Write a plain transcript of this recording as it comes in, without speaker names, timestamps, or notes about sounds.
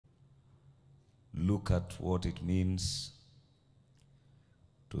look at what it means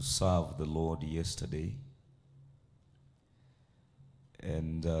to serve the Lord yesterday.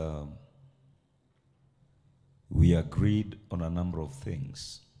 And we agreed on a number of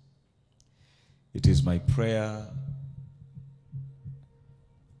things. It is my prayer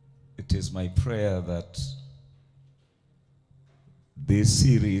that this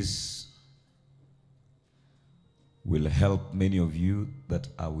series will help many of you that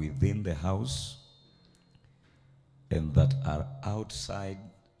are within the house and that are outside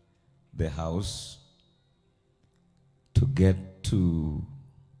the house to get to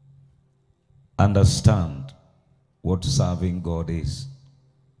understand what serving God is.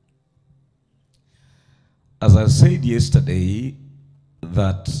 As I said yesterday,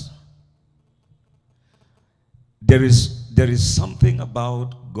 that there is something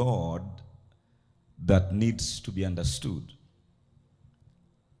about God that needs to be understood.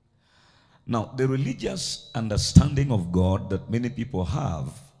 Now, the religious understanding of God that many people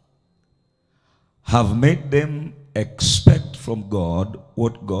have made them expect from God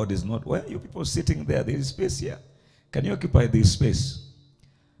what God is not. Why are you people sitting there? There is space here. Can you occupy this space?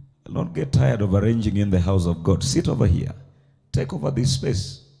 I'll not get tired of arranging in the house of God. Sit over here. Take over this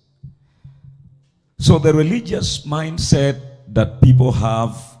space. So the religious mindset that people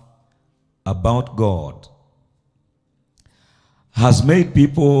have about God has made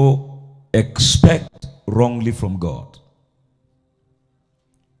people expect wrongly from God.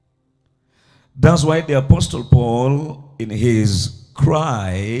 That's why the Apostle Paul, in his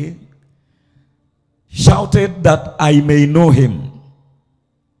cry, shouted that I may know him.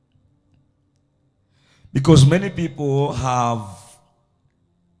 Because many people have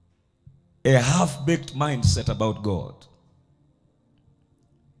a half-baked mindset about God.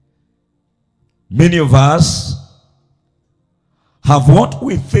 Many of us have what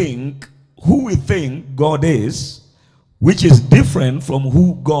we think, who we think God is, which is different from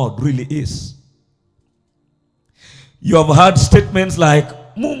who God really is. You have heard statements like,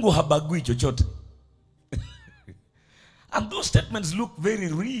 Mungu habagui chochote. And those statements look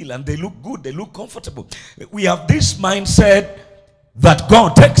very real and they look good, they look comfortable. We have this mindset that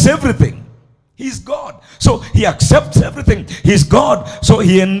God takes everything. He's God, so he accepts everything. He's God, so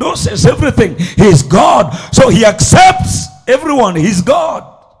he endorses everything. He's God, so he accepts everyone. He's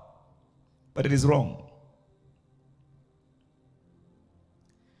God. But it is wrong.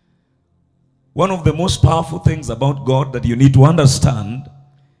 One of the most powerful things about God that you need to understand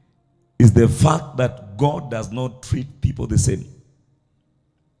is the fact that God does not treat people the same.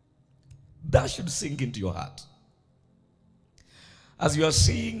 That should sink into your heart. As you are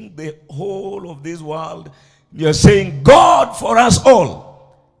seeing the whole of this world, you are saying, God for us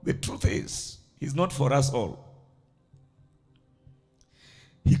all. The truth is, he's not for us all.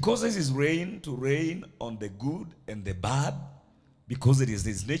 He causes his rain to rain on the good and the bad because it is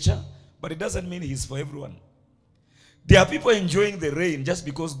his nature, but it doesn't mean he's for everyone. There are people enjoying the rain just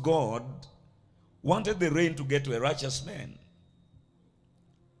because God wanted the rain to get to a righteous man.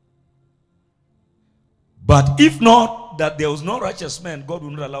 But if not, that there was no righteous man, God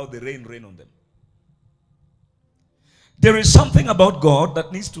will not allow the rain on them. There is something about God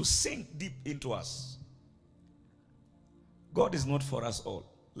that needs to sink deep into us. God is not for us all.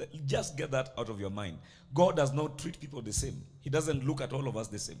 Just get that out of your mind. God does not treat people the same. He doesn't look at all of us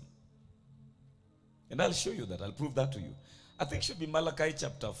the same. And I'll show you that. I'll prove that to you. I think it should be Malachi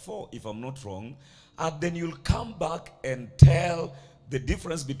chapter 4, if I'm not wrong. And then you'll come back and tell the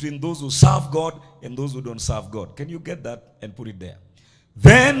difference between those who serve God and those who don't serve God. Can you get that and put it there?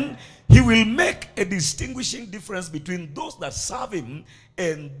 Then he will make a distinguishing difference between those that serve him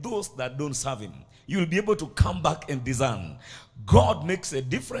and those that don't serve him. You'll be able to come back and discern. God makes a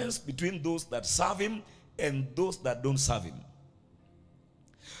difference between those that serve him and those that don't serve him.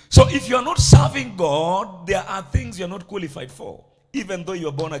 So if you are not serving God, there are things you are not qualified for, even though you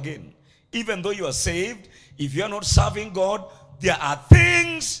are born again. Even though you are saved, if you are not serving God, there are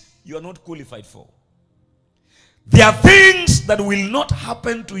things you are not qualified for. There are things that will not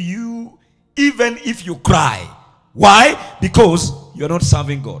happen to you even if you cry. Why? Because you are not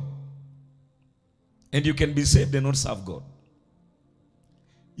serving God. And you can be saved and not serve God.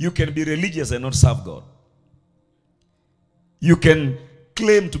 You can be religious and not serve God. You can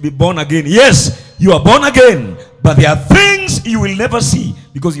claim to be born again. Yes, you are born again, but there are things you will never see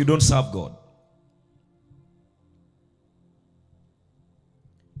because you don't serve God.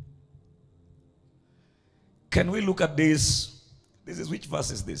 Can we look at this? This is, which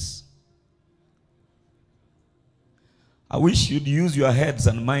verse is this? I wish you'd use your heads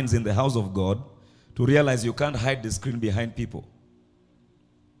and minds in the house of God to realize you can't hide the screen behind people.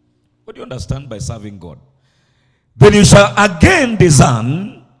 What do you understand by serving God? Then you shall again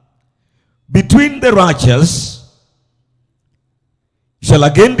discern between the righteous. You shall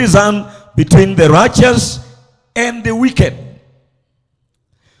again discern between the righteous and the wicked.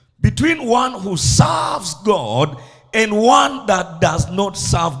 Between one who serves God and one that does not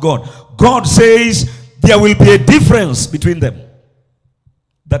serve God. God says there will be a difference between them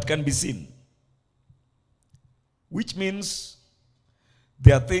that can be seen. Which means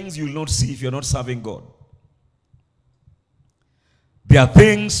there are things you will not see if you're not serving God. There are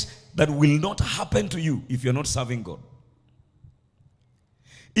things that will not happen to you if you're not serving God.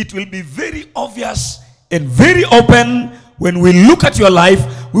 It will be very obvious and very open when we look at your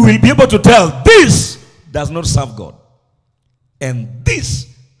life. We will be able to tell this does not serve God and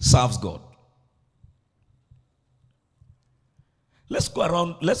this serves God. Let's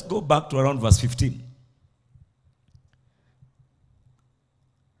go back to around verse 15.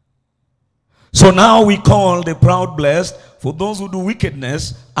 So now we call the proud blessed, for those who do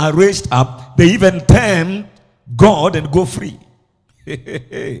wickedness are raised up. They even tempt God and go free.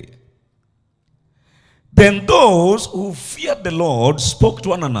 Then those who feared the Lord spoke to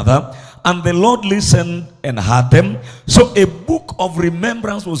one another, and the Lord listened and heard them. So a book of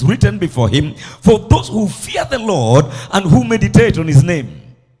remembrance was written before him for those who fear the Lord and who meditate on his name.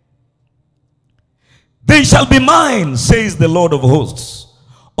 They shall be mine, says the Lord of hosts,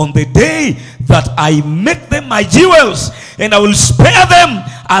 on the day that I make them my jewels, and I will spare them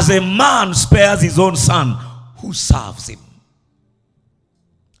as a man spares his own son who serves him.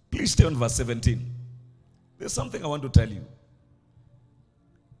 Please stay on verse 17. There's something I want to tell you.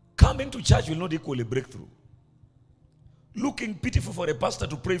 Coming to church will not equal a breakthrough. Looking pitiful for a pastor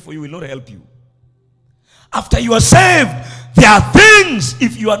to pray for you will not help you. After you are saved, there are things,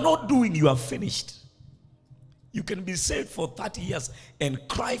 if you are not doing, you are finished. You can be saved for 30 years and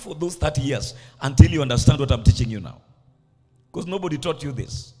cry for those 30 years until you understand what I'm teaching you now. Because nobody taught you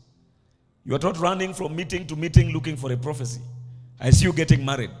this. You are taught running from meeting to meeting looking for a prophecy. I see you getting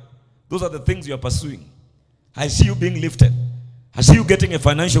married. Those are the things you are pursuing. I see you being lifted. I see you getting a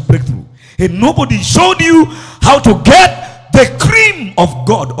financial breakthrough. And nobody showed you how to get the cream of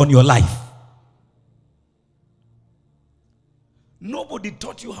God on your life. Nobody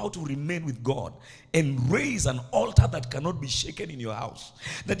taught you how to remain with God and raise an altar that cannot be shaken in your house.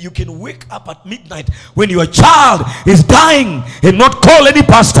 That you can wake up at midnight when your child is dying and not call any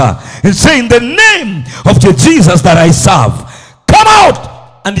pastor and say, in the name of the Jesus that I serve, come out.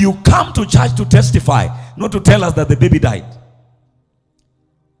 And you come to church to testify, not to tell us that the baby died.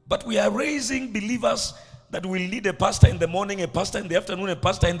 But we are raising believers that will lead a pastor in the morning, a pastor in the afternoon, a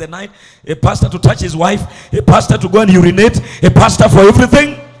pastor in the night, a pastor to touch his wife, a pastor to go and urinate, a pastor for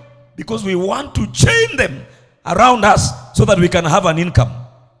everything, because we want to chain them around us so that we can have an income.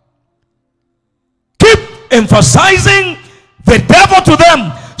 Keep emphasizing the devil to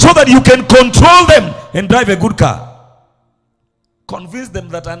them so that you can control them and drive a good car. Convince them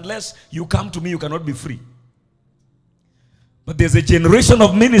that unless you come to me, you cannot be free. But there's a generation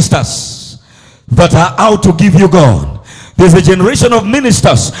of ministers that are out to give you God. There's a generation of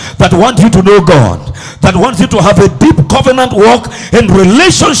ministers that want you to know God, that wants you to have a deep covenant walk and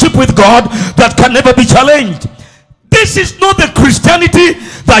relationship with God that can never be challenged. This is not the Christianity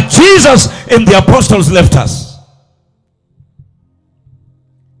that Jesus and the apostles left us.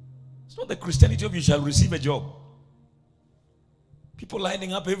 It's not the Christianity of you shall receive a job. People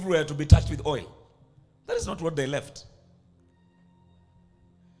lining up everywhere to be touched with oil. That is not what they left.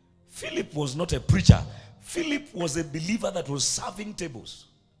 Philip was not a preacher. Philip was a believer that was serving tables.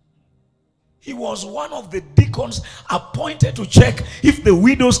 He was one of the deacons appointed to check if the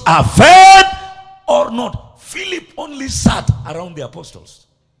widows are fed or not. Philip only sat around the apostles.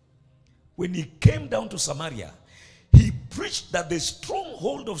 When he came down to Samaria, he preached that the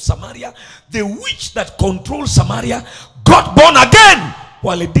stronghold of Samaria, the witch that controls Samaria, got born again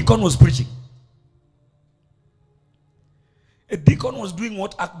while a deacon was preaching. A deacon was doing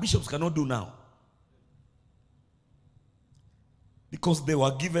what archbishops cannot do now. Because they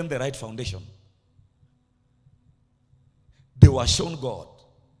were given the right foundation. They were shown God.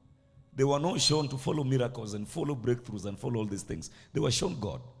 They were not shown to follow miracles and follow breakthroughs and follow all these things. They were shown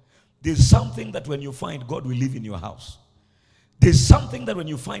God. There's something that when you find, God will live in your house. There's something that when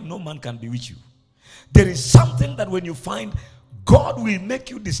you find, no man can bewitch you. There is something that when you find, God will make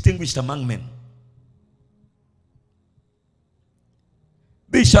you distinguished among men.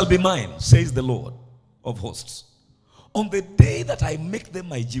 They shall be mine, says the Lord of hosts, on the day that I make them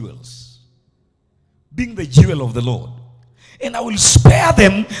my jewels, being the jewel of the Lord. And I will spare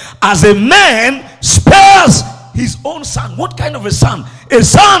them as a man spares his own son. What kind of a son? A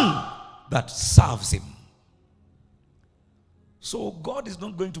son that serves him. So God is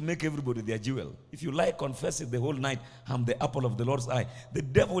not going to make everybody their jewel. If you lie, confess it the whole night, I'm the apple of the Lord's eye, the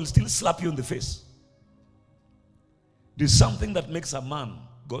devil will still slap you in the face. There's something that makes a man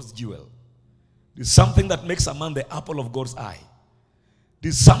God's jewel. There's something that makes a man the apple of God's eye.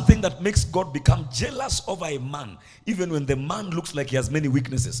 There's something that makes God become jealous over a man, even when the man looks like he has many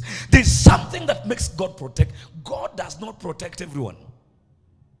weaknesses. There's something that makes God protect. God does not protect everyone.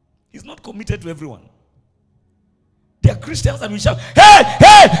 He's not committed to everyone. There are Christians that will shout, hey,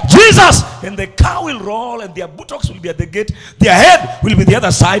 hey, Jesus! And the car will roll and their buttocks will be at the gate. Their head will be the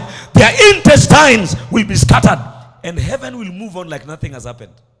other side. Their intestines will be scattered. And heaven will move on like nothing has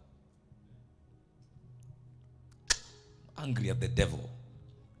happened. Angry at the devil.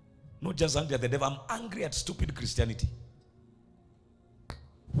 Not just angry at the devil, I'm angry at stupid Christianity.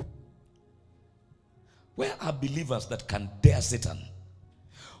 Where are believers that can dare Satan?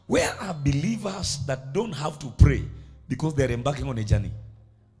 Where are believers that don't have to pray because they're embarking on a journey?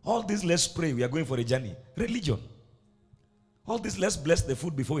 All this, let's pray, we are going for a journey. Religion. All this, let's bless the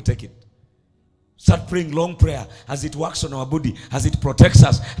food before we take it. Start praying long prayer as it works on our body, as it protects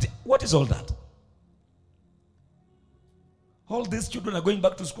us. What is all that? All these children are going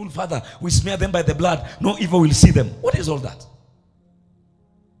back to school. Father, we smear them by the blood. No evil will see them. What is all that?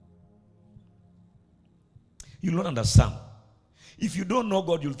 You don't understand. If you don't know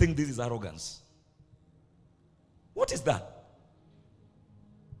God, you'll think this is arrogance. What is that?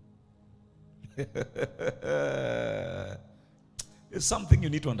 It's something you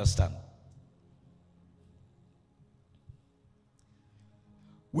need to understand.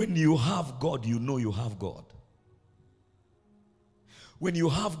 When you have God, you know you have God. When you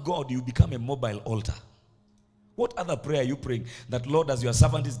have God, you become a mobile altar. What other prayer are you praying? That, Lord, as your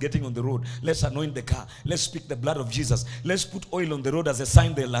servant is getting on the road, let's anoint the car. Let's speak the blood of Jesus. Let's put oil on the road as a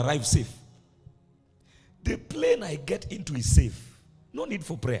sign they'll arrive safe. The plane I get into is safe. No need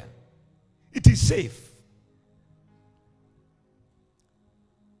for prayer. It is safe.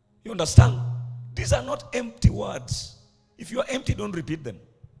 You understand? These are not empty words. If you are empty, don't repeat them.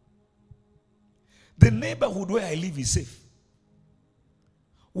 The neighborhood where I live is safe.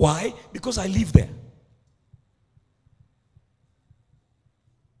 Why? Because I live there.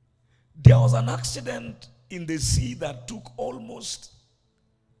 There was an accident in the sea that took almost,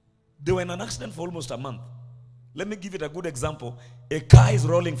 they were in an accident for almost a month. Let me give it a good example. A car is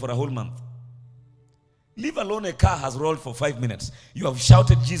rolling for a whole month. Leave alone a car has rolled for 5 minutes. You have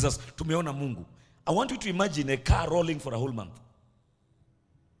shouted Jesus, tumeona Mungu. I want you to imagine a car rolling for a whole month.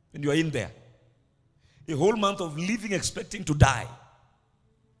 And you are in there. A whole month of living expecting to die.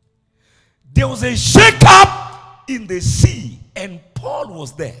 There was a shake-up in the sea, and Paul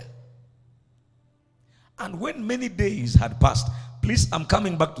was there. And when many days had passed, please, I'm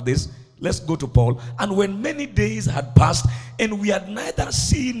coming back to this. Let's go to Paul. And when many days had passed, and we had neither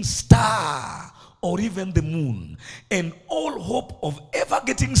seen star or even the moon, and all hope of ever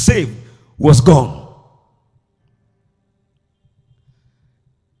getting saved was gone.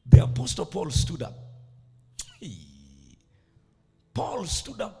 The Apostle Paul stood up. Paul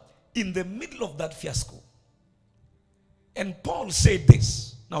stood up in the middle of that fiasco. And Paul said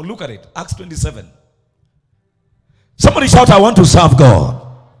this. Now look at it. Acts 27. Somebody shout, I want to serve God.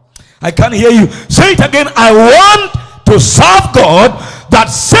 I can't hear you. Say it again. I want to serve God, that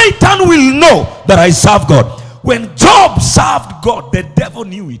Satan will know that I serve God. When Job served God, the devil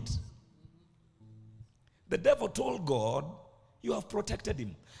knew it. The devil told God, you have protected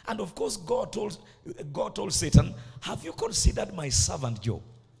him. And of course, God told Satan, have you considered my servant Job?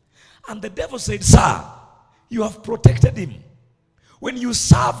 And the devil said, sir, you have protected him. When you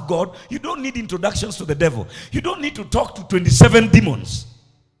serve God, you don't need introductions to the devil. You don't need to talk to 27 demons.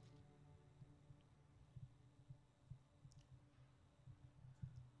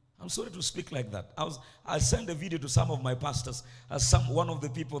 I'm sorry to speak like that. I sent a video to some of my pastors, one of the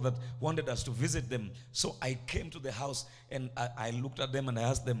people that wanted us to visit them. So I came to the house and I looked at them and I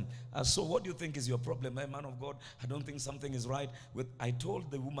asked them, so what do you think is your problem? Hey, man of God, I don't think something is right. I told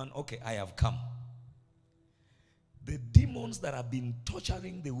the woman, okay, I have come. The demons that have been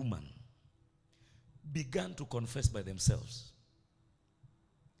torturing the woman began to confess by themselves.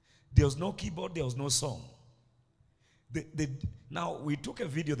 There was no keyboard, there was no song. Now, we took a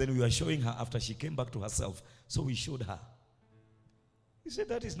video, then we were showing her after she came back to herself. So we showed her. He said,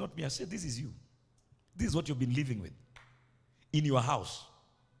 that is not me. I said, this is you. This is what you've been living with in your house.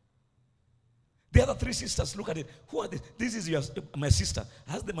 The other three sisters, look at it. Who are they? This is my sister.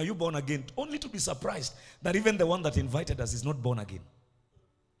 I asked them, are you born again? Only to be surprised that even the one that invited us is not born again.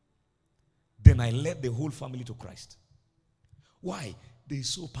 Then I led the whole family to Christ. Why? They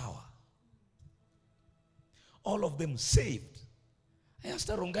saw power. All of them saved. I asked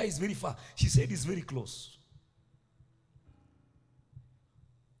her, Rongai is very far. She said it's very close.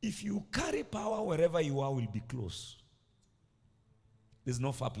 If you carry power, wherever you are will be close. There's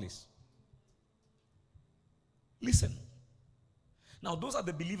no far place. Listen. Now, those are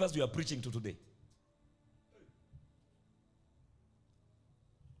the believers we are preaching to today.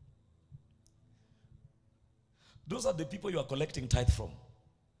 Those are the people you are collecting tithe from.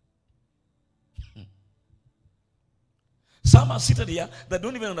 Some are seated here that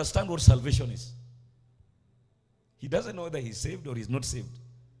don't even understand what salvation is. He doesn't know whether he's saved or he's not saved.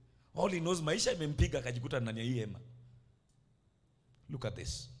 All he knows, maisha imempiga kajikuta ndani ya hii hema. Look at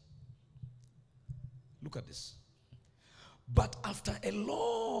this. Look at this. But after a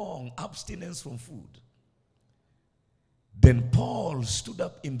long abstinence from food, then Paul stood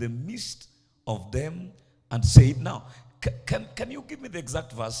up in the midst of them and said, now, can you give me the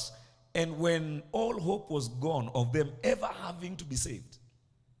exact verse? And when all hope was gone of them ever having to be saved.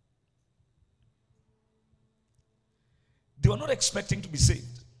 They were not expecting to be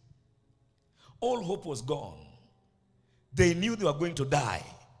saved. All hope was gone. They knew they were going to die.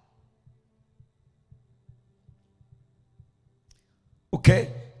 Okay?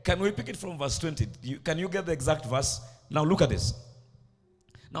 Can we pick it from verse 20? Can you get the exact verse? Now look at this.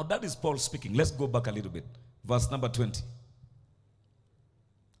 Now that is Paul speaking. Let's go back a little bit. Verse number 20.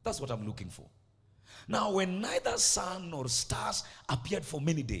 That's what I'm looking for. Now when neither sun nor stars appeared for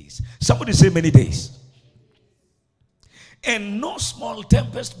many days. Somebody say many days. And no small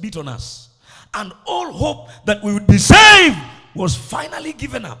tempest beat on us. And all hope that we would be saved was finally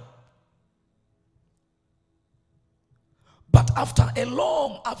given up. But after a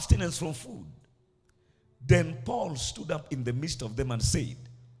long abstinence from food, then Paul stood up in the midst of them and said,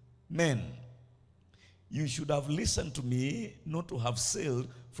 men, you should have listened to me not to have sailed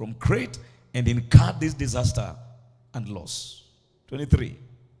from Crete and incurred this disaster and loss. 23.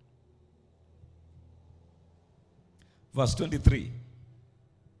 Verse 23.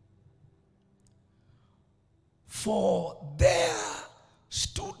 For there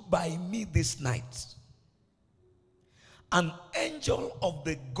stood by me this night an angel of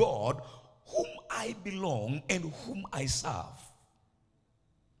the God whom I belong and whom I serve.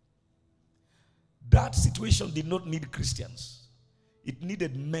 That situation did not need Christians. It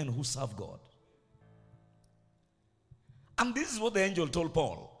needed men who serve God. And this is what the angel told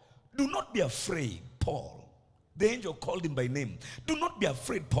Paul. Do not be afraid, Paul. The angel called him by name. Do not be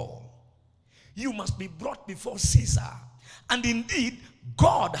afraid, Paul. You must be brought before Caesar. And indeed,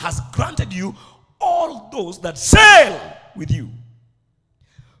 God has granted you all those that sail with you.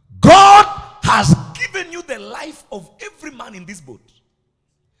 God has given you the life of every man in this boat.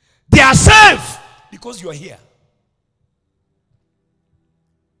 They are safe because you are here.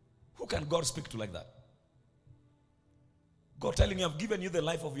 Who can God speak to like that? God telling you, I've given you the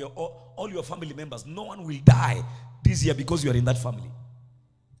life of all your family members. No one will die this year because you are in that family.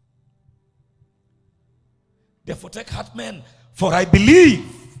 Therefore take heart, men, for I believe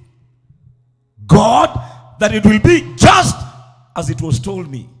God that it will be just as it was told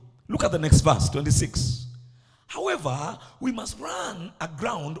me. Look at the next verse, 26. However, we must run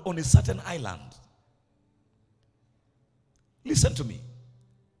aground on a certain island. Listen to me.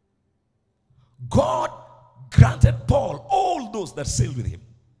 God granted Paul all those that sailed with him.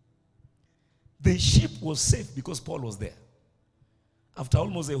 The ship was safe because Paul was there. After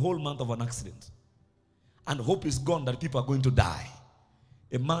almost a whole month of an accident. And hope is gone that people are going to die.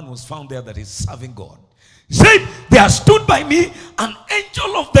 A man was found there that is serving God. He said, there stood by me an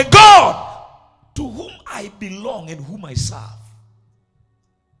angel of the God to whom I belong and whom I serve.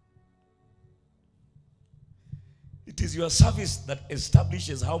 It is your service that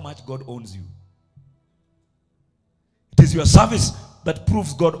establishes how much God owns you. It is your service that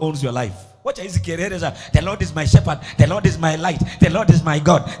proves God owns your life. What is the Lord is my shepherd, the Lord is my light, the Lord is my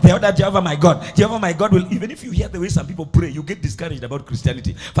God, the other Jehovah my God will, even if you hear the way some people pray, you get discouraged about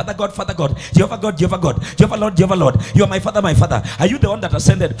Christianity. Father God, Jehovah God, Jehovah Lord, you are my Father. Are you the one that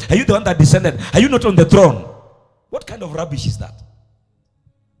ascended? Are you the one that descended? Are you not on the throne? What kind of rubbish is that?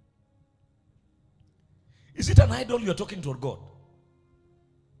 Is it an idol you are talking to God?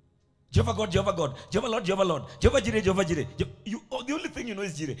 Jehovah God, Jehovah Lord, Jehovah Jireh. The only thing you know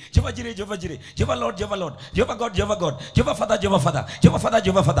is Jireh. Jehovah Jireh, Jehovah Lord, Jehovah God, Jehovah Father,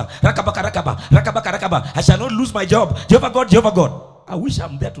 Rakaba. I shall not lose my job. Jehovah God. I wish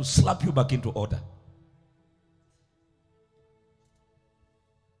I'm there to slap you back into order.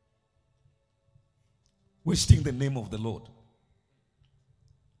 Wasting the name of the Lord.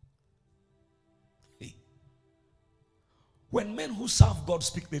 When men who serve God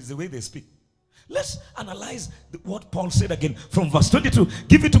speak, there is a way they speak. Let's analyze what Paul said again from verse 22.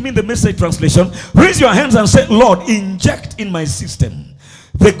 Give it to me in the Message translation. Raise your hands and say, Lord, inject in my system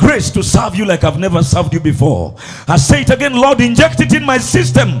the grace to serve you like I've never served you before. I say it again, Lord, inject it in my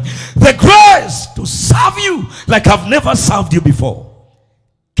system. The grace to serve you like I've never served you before.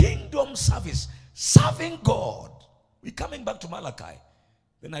 Kingdom service, serving God. We're coming back to Malachi.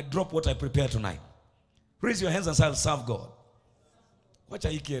 Then I drop what I prepared tonight. Raise your hands and say, I'll serve God. Wacha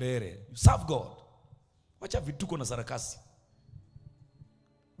hii kerere. You serve God. Wacha vituko na sarakasi.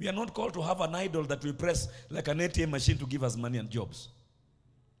 We are not called to have an idol that we press like an ATM machine to give us money and jobs.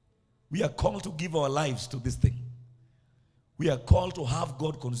 We are called to give our lives to this thing. We are called to have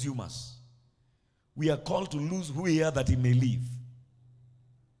God consume us. We are called to lose who we are that he may live.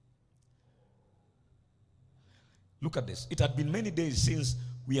 Look at this. It had been many days since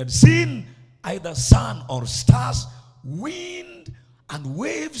we had seen either sun or stars. Wind and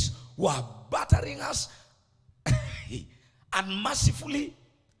waves were battering us unmercifully,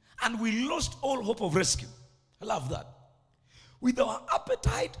 and we lost all hope of rescue. I love that. With our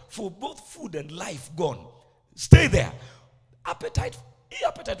appetite for both food and life gone. Stay there. Appetite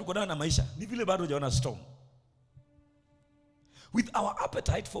uko nayo na maisha. Ni vile bado hujaona storm. With our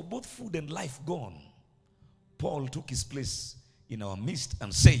appetite for both food and life gone, Paul took his place in our midst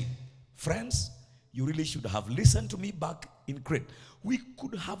and said, friends, you really should have listened to me back in Crete. We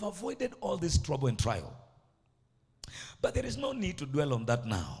could have avoided all this trouble and trial. But there is no need to dwell on that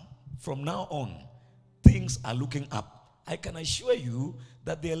now. From now on, things are looking up. I can assure you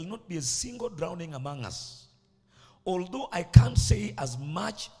that there will not be a single drowning among us. Although I can't say as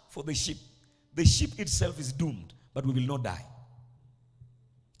much for the ship. The ship itself is doomed, but we will not die.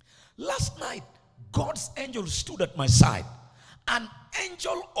 Last night, God's angel stood at my side. An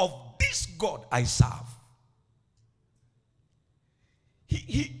angel of this God I serve.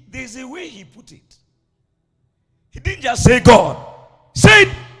 There's a way he put it. He didn't just say God. He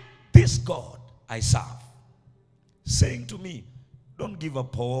said, this God I serve. Saying to me, don't give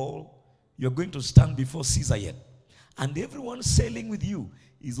up, Paul. You're going to stand before Caesar yet. And everyone sailing with you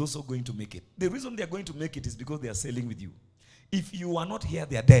is also going to make it. The reason they're going to make it is because they are sailing with you. If you are not here,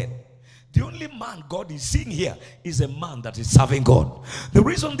 they are dead. The only man God is seeing here is a man that is serving God. The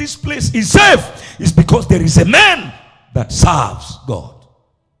reason this place is safe is because there is a man that serves God.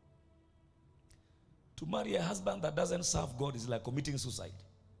 To marry a husband that doesn't serve God is like committing suicide.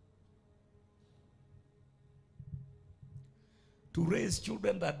 To raise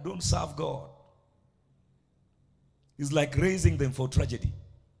children that don't serve God is like raising them for tragedy.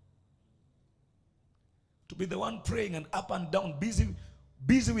 To be the one praying and up and down,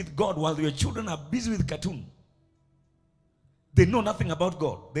 busy with God while your children are busy with cartoon. They know nothing about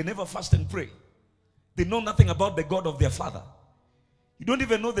God. They never fast and pray. They know nothing about the God of their father. You don't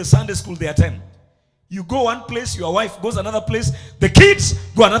even know the Sunday school they attend. You go one place, your wife goes another place, the kids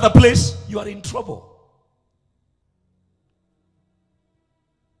go another place, you are in trouble.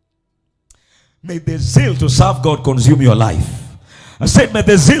 May the zeal to serve God consume your life. I said, may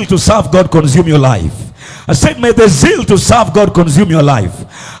the zeal to serve God consume your life. I said, may the zeal to serve God consume your life.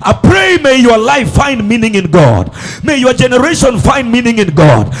 I pray, may your life find meaning in God. May your generation find meaning in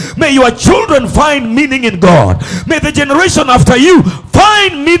God. May your children find meaning in God. May the generation after you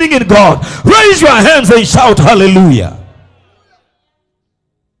find meaning in God. Raise your hands and shout hallelujah.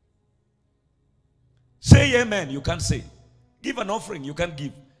 Say amen, you can't say. Give an offering, you can't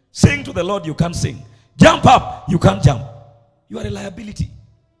give. Sing to the Lord, you can't sing. Jump up, you can't jump. You are a liability.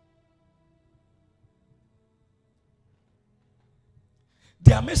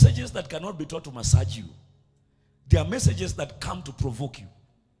 There are messages that cannot be taught to massage you. There are messages that come to provoke you.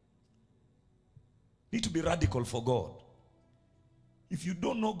 Need to be radical for God. If you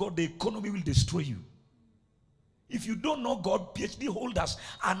don't know God, the economy will destroy you. If you don't know God, PhD holders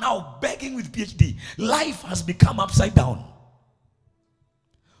are now begging with PhD. Life has become upside down.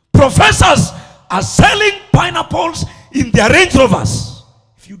 Professors are selling pineapples in their Range Rovers.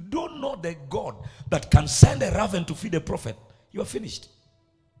 If you don't know the God that can send a raven to feed a prophet, you are finished.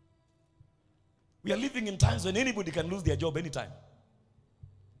 We are living in times when anybody can lose their job anytime.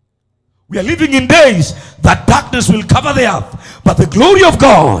 We are living in days that darkness will cover the earth, but the glory of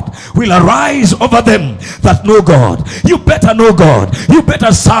God will arise over them that know God. You better know God. You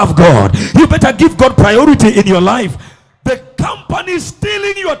better serve God. You better give God priority in your life. The company is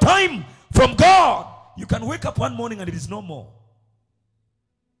stealing your time from God. You can wake up one morning and it is no more.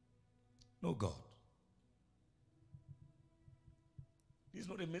 No God. This is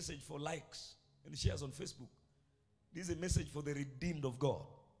not a message for likes and shares on Facebook. This is a message for the redeemed of God.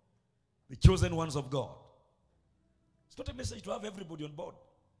 The chosen ones of God. It's not a message to have everybody on board.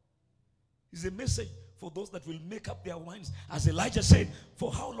 It's a message for those that will make up their minds. As Elijah said,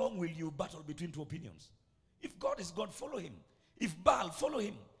 for how long will you battle between two opinions? If God is God, follow him. If Baal, follow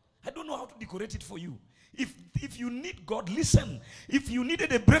him. I don't know how to decorate it for you. If you need God, listen. If you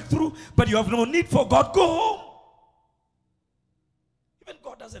needed a breakthrough, but you have no need for God, go home. Even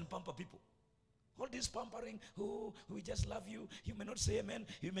God doesn't pamper people. All this pampering, oh, we just love you. You may not say amen.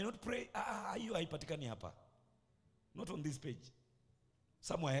 You may not pray. You haipatikani hapa. Not on this page.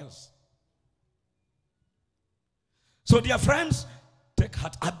 Somewhere else. So dear friends, take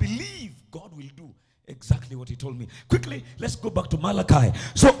heart. I believe God will do exactly what he told me. Quickly, let's go back to Malachi.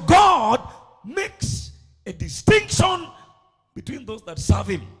 So God makes a distinction between those that serve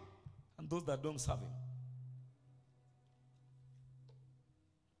him and those that don't serve him.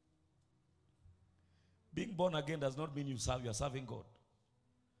 Being born again does not mean you are serving God.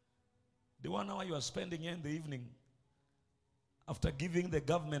 The 1 hour you are spending here in the evening after giving the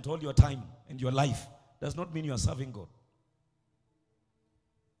government all your time and your life does not mean you are serving God.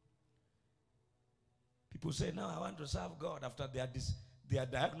 People say, no, I want to serve God after they are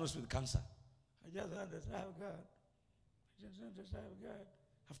diagnosed with cancer. I just want to serve God. I just want to serve God.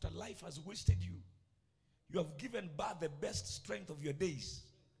 After life has wasted you, you have given birth the best strength of your days.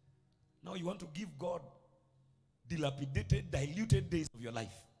 Now you want to give God dilapidated, diluted days of your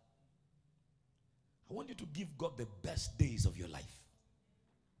life. I want you to give God the best days of your life.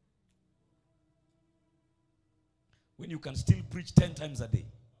 When you can still preach 10 times a day.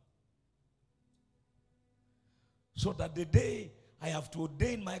 So that the day I have to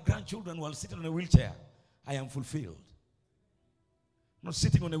ordain my grandchildren while sitting on a wheelchair, I am fulfilled. Not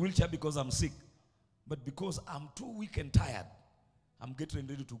sitting on a wheelchair because I'm sick, but because I'm too weak and tired. I'm getting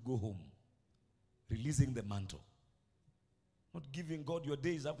ready to go home. Releasing the mantle. Not giving God your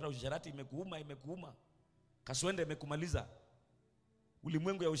days after usharati imekuuma. Kaswende imekumaliza.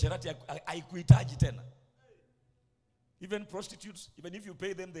 Ulimwengu ya usharati haikuhitaji tena. Even prostitutes, even if you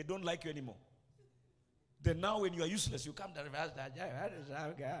pay them, they don't like you anymore. Then now when you are useless, you come to the pastor, I want to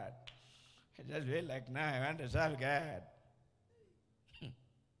serve God. I just feel like now I want to serve God.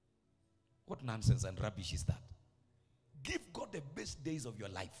 What nonsense and rubbish is that? Give God the best days of your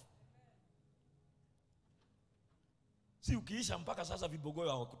life. Si ukiisha mpaka sasa vibogoyo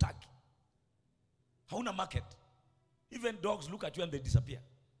hawakutaki. Hauna market. Even dogs look at you and they disappear.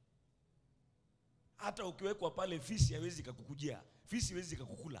 Hata ukiwekwa pale fisi haiwezi kukukujia. Fisi haiwezi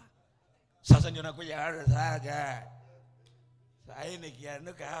kukukula. Sasa ndio nakuja haraka. Sasa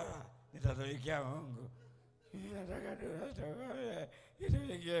nikianuka hapa nitatumikia Mungu. Nataka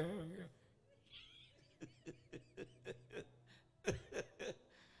nitumikie Mungu.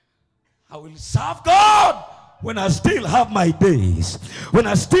 I will serve God when I still have my days, when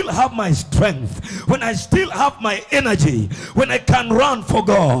I still have my strength, when I still have my energy, when I can run for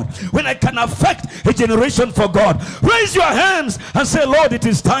God, when I can affect a generation for God. Raise your hands and say, Lord, it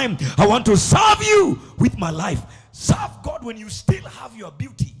is time. I want to serve you with my life. Serve God when you still have your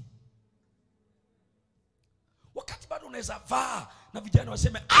beauty. Wakati bado unaweza vaa na vijana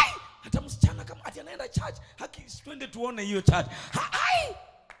waseme, ai, hata msichana kama ati anaenda church, haki twende tuone hiyo church. Ai!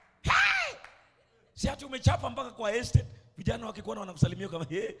 Hai! Si ati umechapa mpaka kwa estate, vijana wakikuona wanakusalimia kama,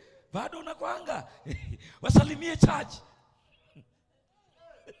 bado unakwanga. Wasalimie church.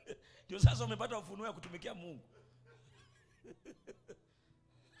 Ndio sasa umepata ufunuo ya kutumikia Mungu.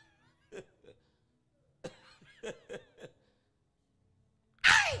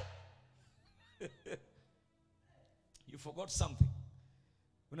 You forgot something.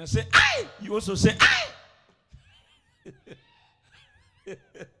 When I say I, you also say I.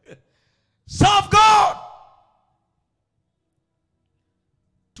 Serve God.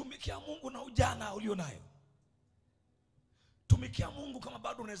 Tumikia Mungu na ujana ulionayo. Tumikia Mungu kama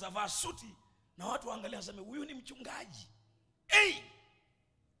bado unaweza vaa suti na watu waangalia waseme huyu ni mchungaji.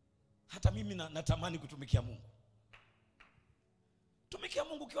 Hata mimi natamani kutumikia Mungu. Tumikia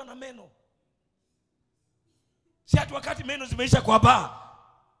Mungu ukiwa na meno. Si hata wakati meno zimeisha kwa baa.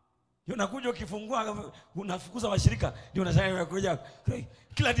 Unakuja ukifungua unafukuza washirika, ndio unasema unakuja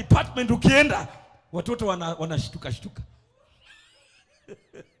kila department ukienda watoto wanashtuka shtuka.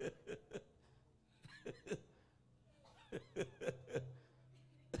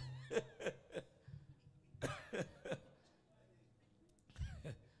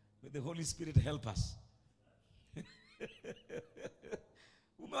 May the Holy Spirit help us.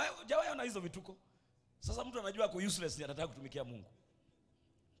 Jawa na hizo vituko. Sasa mtu anajua ako useless, anataka kutumikia Mungu.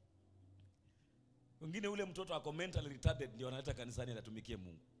 Wengine ule mtoto ako mentally retarded ndio analeta kanisani anatumikie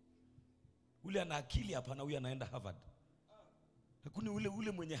Mungu. Ule ana akili hapana, huyu anaenda Harvard. Lakini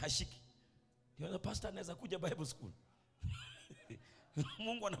ule mwenye hashiki ndio pastor anaweza kuja Bible school.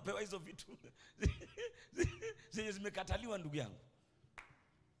 Mungu anapewa hizo vitu zenye zimekataliwa, ndugu yangu.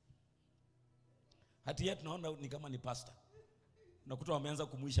 Hati yet tunaona ni kama ni pastor. Unakuta wameanza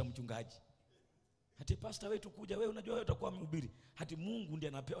kumuisha mchungaji. Hati pastor wetu kuja, wewe unajua wewe utakuwa mhubiri. Hati Mungu ndiye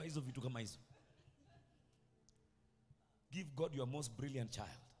anapewa hizo vitu kama hizo. Give God your most brilliant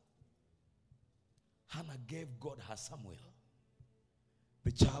child. Hannah gave God her Samuel,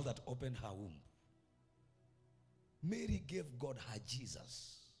 the child that opened her womb. Mary gave God her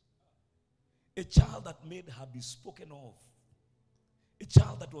Jesus, a child that made her be spoken of, a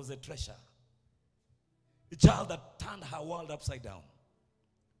child that was a treasure, a child that turned her world upside down.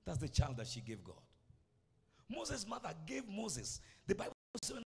 That's the child that she gave God. Moses' mother gave Moses. The Bible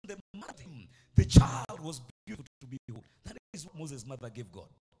says when they married him, the child was beautiful to behold. That is what Moses' mother gave God.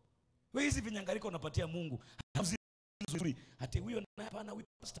 Wewe hizi vinyangariko unapatia Mungu. Nzuri. Hata huyo na hapana, huyo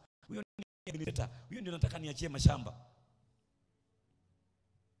pastor, huyo ni administrator, huyo ndio nataka niachie mashamba.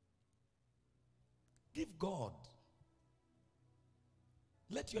 Give God.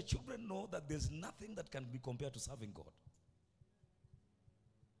 Let your children know that there's nothing that can be compared to serving God.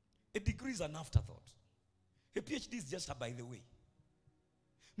 A degree is an afterthought. A PhD is just a by the way.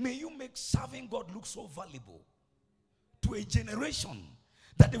 May you make serving God look so valuable to a generation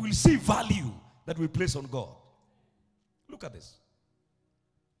that they will see value that we place on God. Look at this.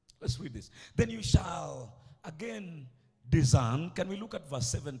 Let's read this. Then you shall again discern. Can we look at verse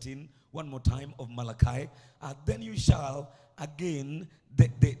 17 one more time of Malachi? Then you shall again,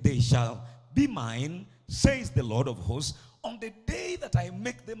 they shall be mine, says the Lord of hosts, on the day that I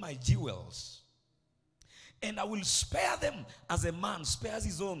make them my jewels. And I will spare them as a man spares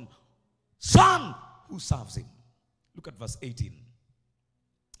his own son who serves him. Look at verse 18.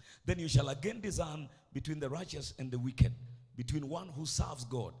 Then you shall again discern between the righteous and the wicked, between one who serves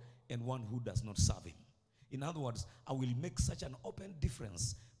God and one who does not serve him. In other words, I will make such an open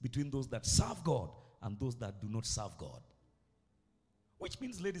difference between those that serve God and those that do not serve God. Which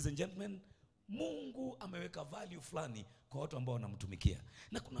means, ladies and gentlemen, Mungu ameweka value fulani kwa watu ambao wanamtumikia.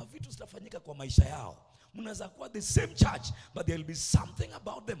 Na kuna vitu zitafanyika kwa maisha yao. Mnaweza kuwa the same church, but there will be something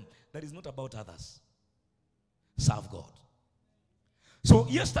about them that is not about others. Serve God. So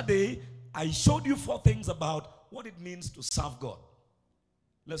yesterday, I showed you 4 things about what it means to serve God.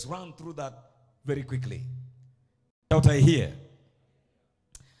 Let's run through that very quickly. Shout I hear.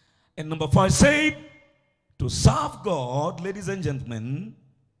 And number 5 said, to serve God, ladies and gentlemen,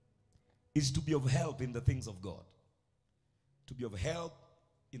 is to be of help in the things of God. To be of help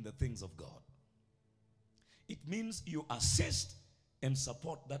in the things of God. It means you assist and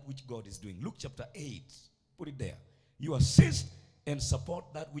support that which God is doing. Luke chapter 8, put it there. You assist and support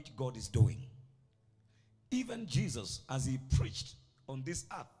that which God is doing. Even Jesus, as he preached on this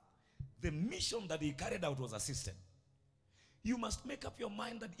earth, the mission that he carried out was assisted. You must make up your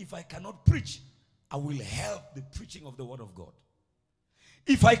mind that if I cannot preach, I will help the preaching of the word of God.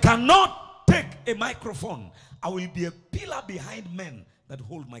 If I cannot take a microphone, I will be a pillar behind men that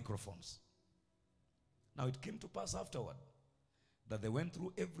hold microphones. Now it came to pass afterward that they went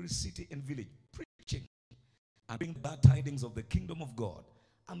through every city and village preaching and bringing the bad tidings of the kingdom of God.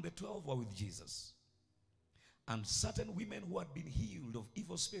 And the 12 were with Jesus. And certain women who had been healed of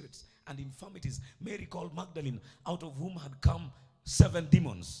evil spirits and infirmities, Mary called Magdalene, out of whom had come 7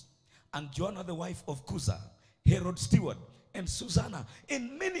 demons, and Joanna the wife of Cusa, Herod's steward, and Susanna,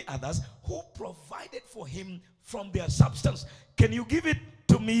 and many others who provided for him from their substance. Can you give it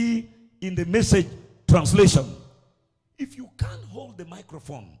to me in the Message translation? If you can't hold the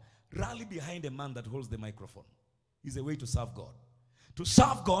microphone, rally behind a man that holds the microphone. Is a way to serve God. To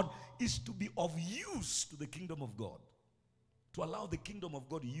serve God is to be of use to the kingdom of God. To allow the kingdom of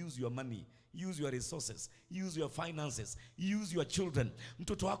God to use your money, use your resources, use your finances, use your children.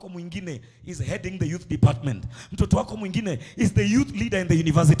 Mtoto wako mwingine is heading the youth department. Mtoto wako mwingine is the youth leader in the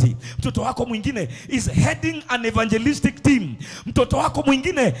university. Mtoto wako mwingine is heading an evangelistic team. Mtoto wako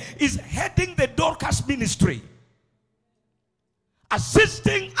mwingine is heading the Dorcas ministry.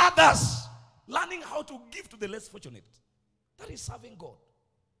 Assisting others, learning how to give to the less fortunate. That is serving God.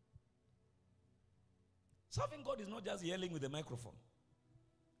 Serving God is not just yelling with a microphone.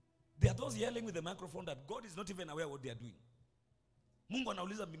 There are those yelling with a microphone that God is not even aware what they are doing. Mungu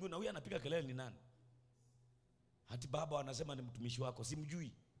anauliza mbinguni, na huyu anapiga kelele ni nani? Hati baba anasema ni mtumishi wako,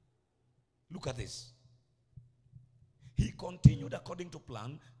 simjui. Look at this. He continued according to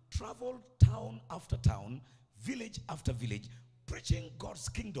plan, traveled town after town, village after village, preaching God's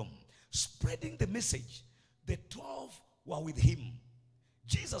kingdom, spreading the message. The 12 were with him.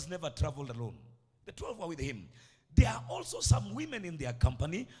 Jesus never traveled alone. The 12 were with him. There are also some women in their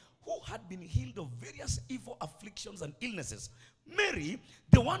company who had been healed of various evil afflictions and illnesses. Mary,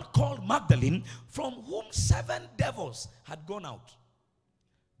 the one called Magdalene, from whom 7 devils had gone out.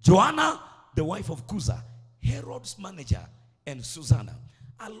 Joanna, the wife of Cusa, Herod's manager, and Susanna,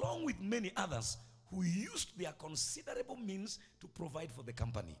 along with many others who used their considerable means to provide for the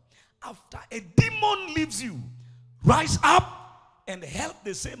company. After a demon leaves you, rise up and help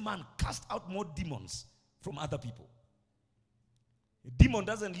the same man cast out more demons from other people. A demon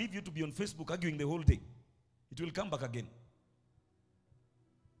doesn't leave you to be on Facebook arguing the whole day. It will come back again.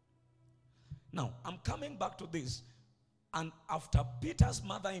 Now, I'm coming back to this. And after Peter's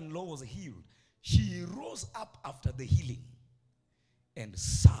mother-in-law was healed, she rose up after the healing and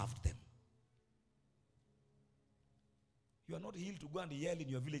served them. You are not healed to go and yell in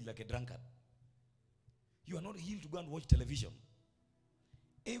your village like a drunkard. You are not healed to go and watch television.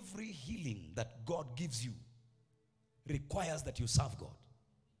 Every healing that God gives you requires that you serve God.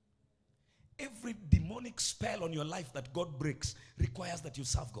 Every demonic spell on your life that God breaks requires that you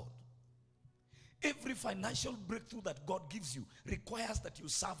serve God. Every financial breakthrough that God gives you requires that you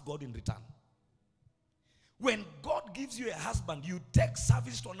serve God in return. When God gives you a husband, you take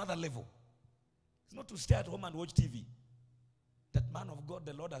service to another level. It's not to stay at home and watch TV. That man of God,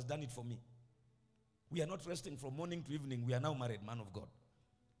 the Lord has done it for me. We are not resting from morning to evening. We are now married, man of God.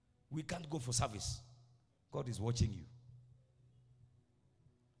 We can't go for service. God is watching you.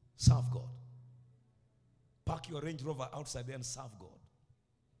 Serve God. Park your Range Rover outside there and serve God.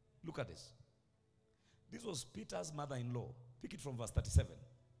 Look at this. This was Peter's mother-in-law. Pick it from verse 37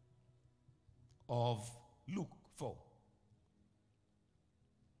 of Luke 4.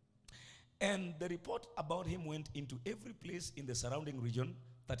 And the report about him went into every place in the surrounding region,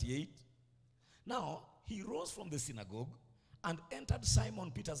 38. Now, he rose from the synagogue and entered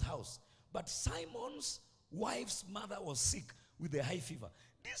Simon Peter's house. But Simon's wife's mother was sick with a high fever.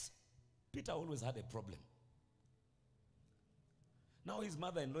 This, Peter always had a problem. Now his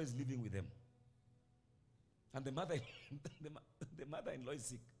mother-in-law is living with him. And the mother-in-law is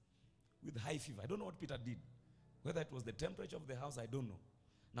sick with high fever. I don't know what Peter did. Whether it was the temperature of the house, I don't know.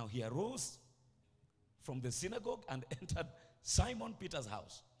 Now he arose from the synagogue and entered Simon Peter's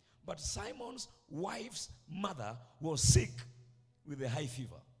house. But Simon's wife's mother was sick with a high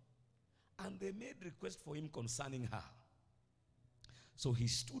fever. And they made request for him concerning her. So he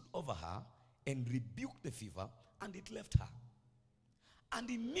stood over her and rebuked the fever, and it left her. And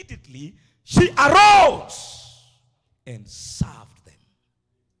immediately she arose and served them.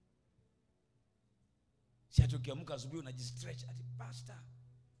 Si atokiamka asubuhi unajistretch ati pastor,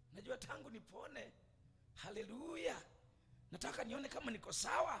 najua tangu nipone. Hallelujah. Nataka nione kama niko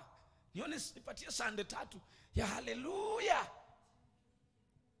sawa. Nipatie Sunday 3 ya hallelujah.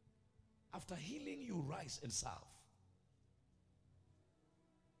 After healing, you rise and serve.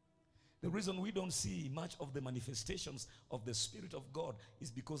 The reason we don't see much of the manifestations of the Spirit of God is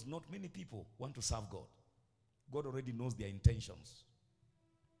because not many people want to serve God. God already knows their intentions.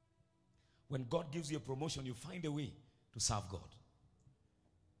 When God gives you a promotion, you find a way to serve God.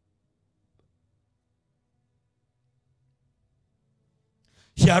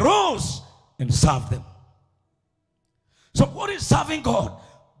 She arose and served them. So what is serving God?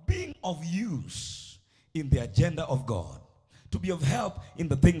 Being of use in the agenda of God. To be of help in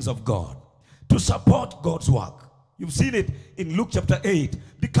the things of God. To support God's work. You've seen it in Luke chapter 8.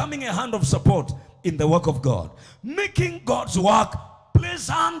 Becoming a hand of support in the work of God. Making God's work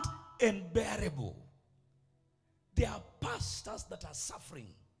pleasant and bearable. There are pastors that are suffering.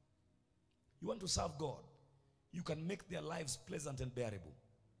 You want to serve God, you can make their lives pleasant and bearable.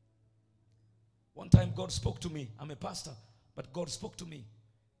 One time God spoke to me. I'm a pastor, but God spoke to me.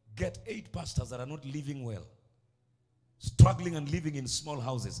 Get 8 pastors that are not living well, struggling and living in small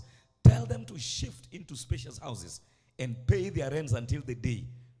houses. Tell them to shift into spacious houses and pay their rents until the day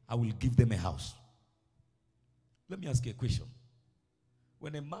I will give them a house. Let me ask you a question.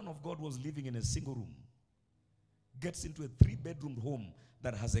 When a man of God was living in a single room, gets into a 3-bedroom home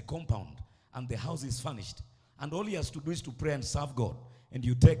that has a compound and the house is furnished, and all he has to do is to pray and serve God, and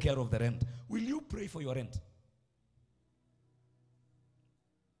you take care of the rent, will you pray for your rent?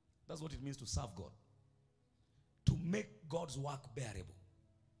 That's what it means to serve God. To make God's work bearable.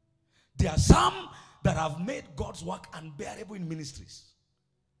 There are some that have made God's work unbearable in ministries.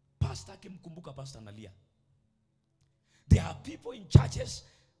 Pastor kimkumbuka Pastor Nalia. There are people in churches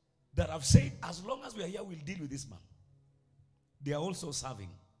that have said, as long as we are here, we'll deal with this man. They are also serving.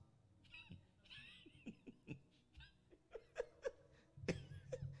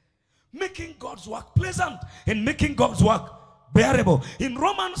 Making God's work pleasant and making God's work bearable. In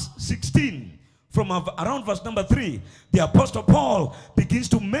Romans 16, from around verse number 3, the Apostle Paul begins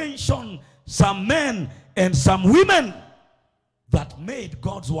to mention some men and some women that made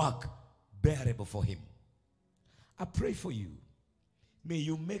God's work bearable for him. I pray for you. May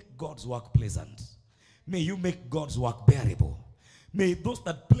you make God's work pleasant. May you make God's work bearable. May those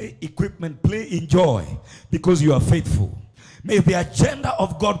that play equipment play in joy because you are faithful. May the agenda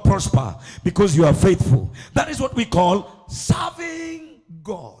of God prosper because you are faithful. That is what we call serving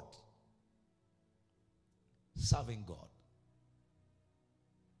God. Serving God.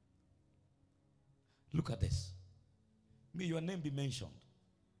 Look at this. May your name be mentioned.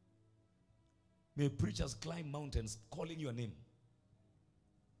 May preachers climb mountains calling your name.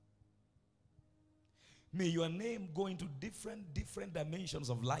 May your name go into different dimensions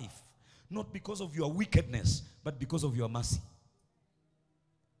of life. Not because of your wickedness, but because of your mercy.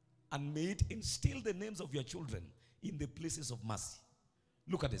 And may it instill the names of your children in the places of mercy.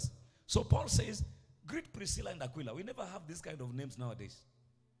 Look at this. So Paul says, greet Priscilla and Aquila. We never have this kind of names nowadays.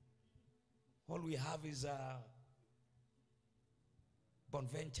 All we have is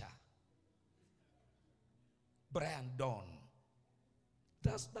Bonventure, Brian Dawn.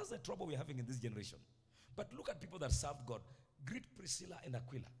 That's the trouble we're having in this generation. But look at people that served God. Greet Priscilla and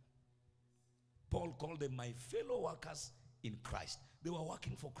Aquila. Paul called them my fellow workers in Christ. They were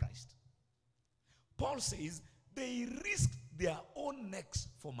working for Christ. Paul says they risked their own necks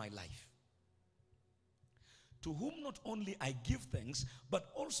for my life. To whom not only I give thanks,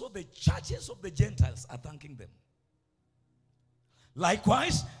 but also the churches of the Gentiles are thanking them.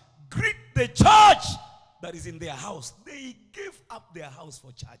 Likewise, greet the church that is in their house. They give up their house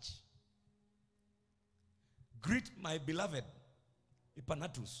for church. Greet my beloved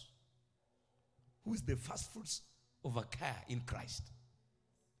Epaphras, who is the first fruits of Achaia in Christ.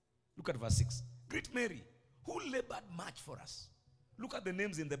 Look at verse 6. Greet Mary, who labored much for us. Look at the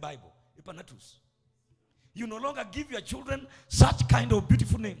names in the Bible. Epaphras. You no longer give your children such kind of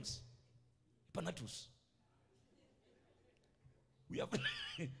beautiful names. Epaphras.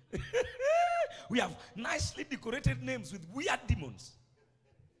 We have nicely decorated names with weird demons.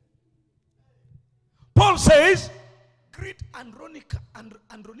 Paul says, greet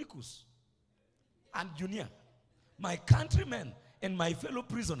Andronicus and Junia, my countrymen and my fellow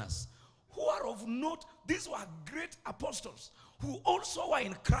prisoners, who are of note. These were great apostles who also were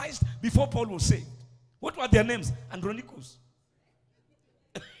in Christ before Paul was saved. What were their names? Andronicus.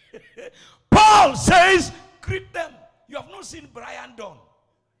 Paul says, greet them. You have not seen Brian Dawn.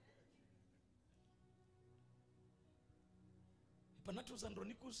 Epaphras,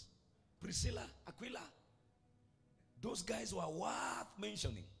 Andronicus, Priscilla, Aquila. Those guys were worth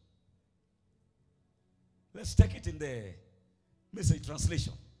mentioning. Let's take it in the Message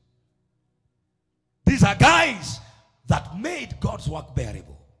translation. These are guys that made God's work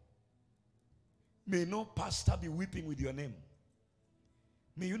bearable. May no pastor be weeping with your name.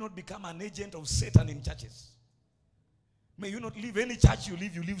 May you not become an agent of Satan in churches. May you not leave any church you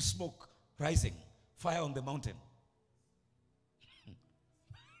leave smoke rising, fire on the mountain.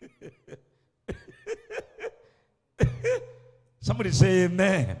 Somebody say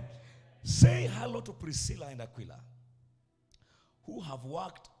amen. Say hello to Priscilla and Aquila, who have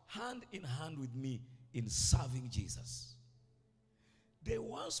worked hand in hand with me in serving Jesus. They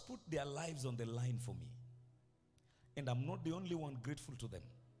once put their lives on the line for me. And I'm not the only one grateful to them.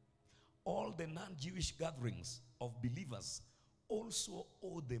 All the non-Jewish gatherings of believers also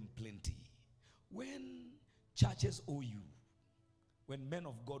owe them plenty. When churches owe you, when men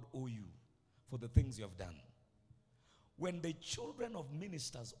of God owe you for the things you have done, when the children of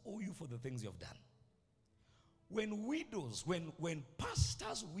ministers owe you for the things you have done, when widows, when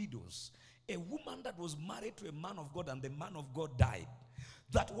pastors' widows, a woman that was married to a man of God and the man of God died,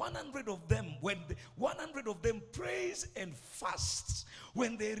 that 100 of them, when 100 of them praise and fast,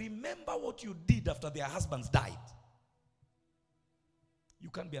 when they remember what you did after their husbands died, you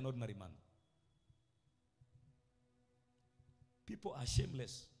can't be an ordinary man. People are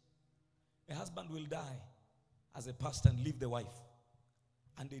shameless. A husband will die as a pastor and leave the wife.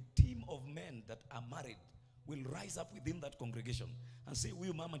 And a team of men that are married will rise up within that congregation and say,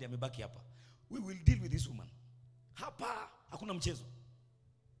 "Huyu mama ndiye amebaki hapa. We will deal with this woman. Hapa hakuna mchezo."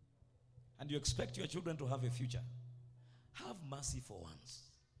 And you expect your children to have a future. Have mercy for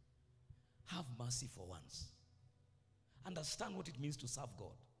once. Have mercy for once. Understand what it means to serve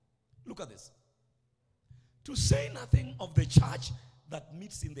God. Look at this. To say nothing of the church that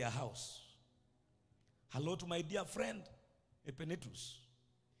meets in their house. Hello to my dear friend, Epaphras.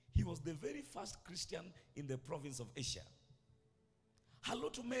 He was the very first Christian in the province of Asia. Hello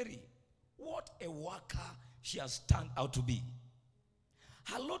to Mary. What a worker she has turned out to be.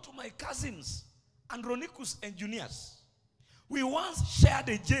 Hello to my cousins, Andronicus and Junius. We once shared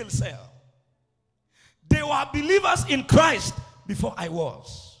a jail cell. They were believers in Christ before I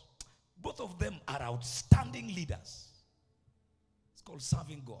was. Both of them are outstanding leaders. It's called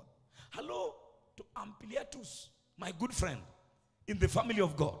serving God. Hello to Ampliatus, my good friend in the family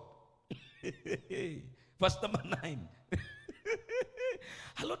of God. Verse number 9.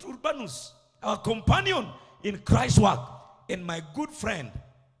 Hello to Urbanus, our companion in Christ's work, and my good friend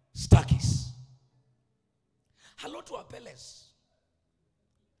Stachys. Hello to Apelles,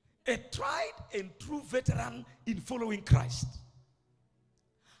 a tried and true veteran in following Christ.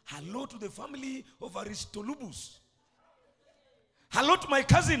 Hello to the family of Aristolubus. Hello to my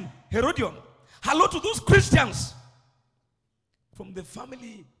cousin Herodion. Hello to those Christians from the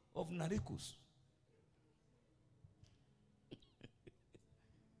family of Naricus.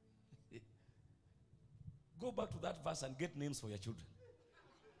 Go back to that verse and get names for your children.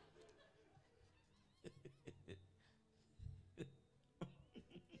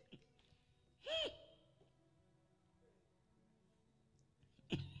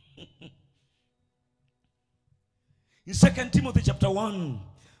 In 2 Timothy chapter 1,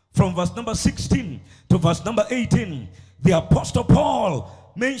 from verse number 16 to verse number 18, the Apostle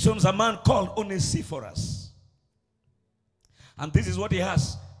Paul mentions a man called Onesiphorus. And this is what he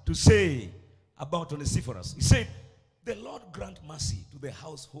has to say about Onesiphorus. He said, the Lord grant mercy to the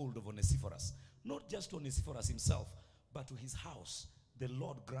household of Onesiphorus. Not just to Onesiphorus himself, but to his house. The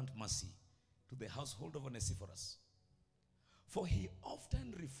Lord grant mercy to the household of Onesiphorus. For he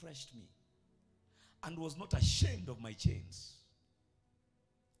often refreshed me and was not ashamed of my chains.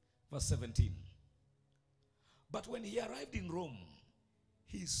 Verse 17. But when he arrived in Rome,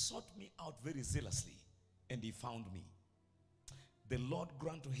 he sought me out very zealously, and he found me. The Lord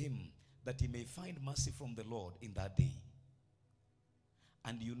grant to him that he may find mercy from the Lord in that day.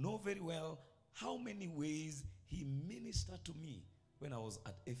 And you know very well how many ways he ministered to me when I was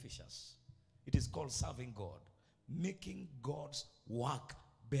at Ephesus. It is called serving God, making God's work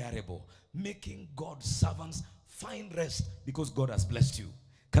bearable, making God's servants find rest because God has blessed you.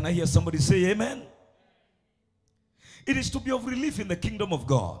 Can I hear somebody say amen? It is to be of relief in the kingdom of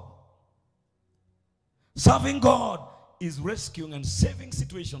God. Serving God is rescuing and saving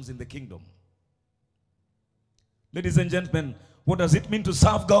situations in the kingdom. Ladies and gentlemen, what does it mean to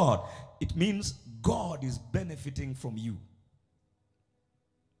serve God? It means God is benefiting from you.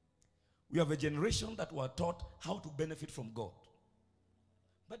 We have a generation that were taught how to benefit from God.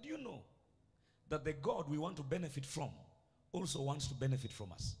 But do you know that the God we want to benefit from also wants to benefit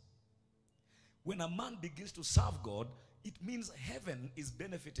from us? When a man begins to serve God, it means heaven is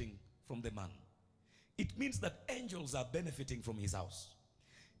benefiting from the man. It means that angels are benefiting from his house.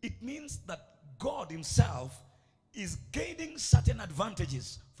 It means that God himself is gaining certain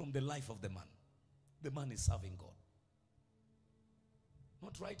advantages from the life of the man. The man is serving God.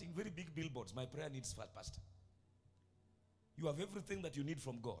 Not writing very big billboards, my prayer needs fat pastor. You have everything that you need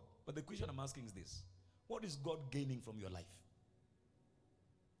from God. But the question I'm asking is this: what is God gaining from your life?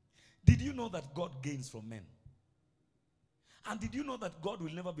 Did you know that God gains from men? And did you know that God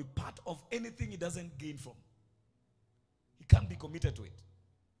will never be part of anything he doesn't gain from? He can't be committed to it.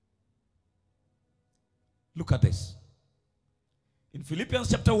 Look at this. In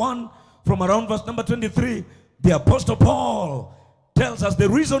Philippians chapter 1, from around verse number 23, the Apostle Paul tells us the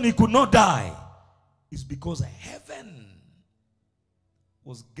reason he could not die is because heaven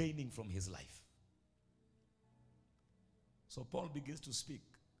was gaining from his life. So Paul begins to speak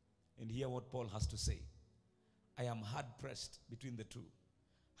and hear what Paul has to say. I am hard pressed between the two,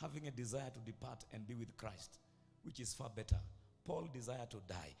 having a desire to depart and be with Christ, which is far better. Paul desired to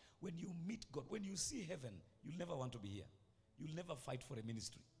die. When you meet God, when you see heaven, you'll never want to be here. You'll never fight for a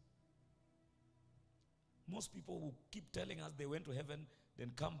ministry. Most people who keep telling us they went to heaven,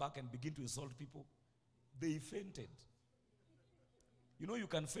 then come back and begin to insult people, they fainted. You know, you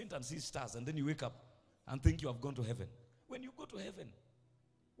can faint and see stars, and then you wake up and think you have gone to heaven. When you go to heaven,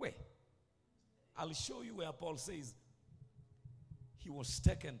 where? I'll show you where Paul says he was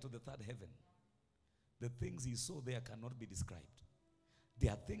taken to the third heaven. The things he saw there cannot be described.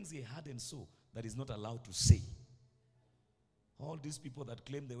 There are things he had and saw that he's not allowed to say. All these people that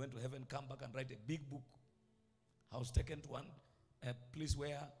claim they went to heaven come back and write a big book. I was taken to a place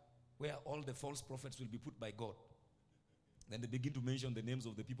where all the false prophets will be put by God. Then they begin to mention the names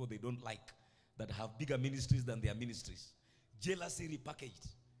of the people they don't like, that have bigger ministries than their ministries. Jealousy repackaged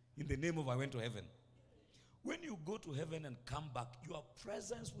in the name of I went to heaven. When you go to heaven and come back, your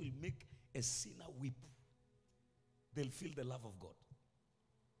presence will make a sinner weep. They'll feel the love of God.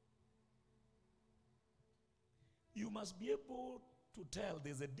 You must be able to tell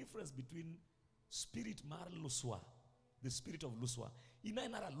there's a difference between spirit mar luswa, the spirit of luswa.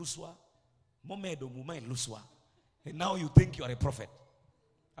 Inainara luswa, momedo mumai luswa. And now you think you are a prophet.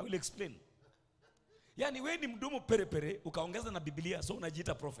 I will explain. Yani wewe ni mdomo pere ukaongeza na Biblia, so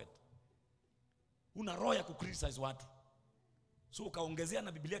unajiita prophet. Una roho ya kucriticize watu. So ukaongezea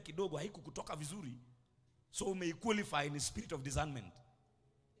na Biblia kidogo, haikukutoka vizuri. So umeiqualify in spirit of discernment.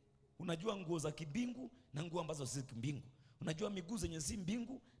 Unajua nguo za kibingu na nguo ambazo si kimbingu. Unajua miguu zenye si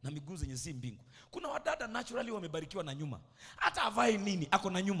mbingu na miguu zenye si mbingu. Kuna wadada naturally wamebarikiwa na nyuma. Hata avae nini ako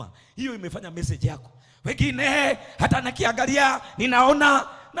na nyuma. Hiyo imefanya message yako. Wengine hata nakiangalia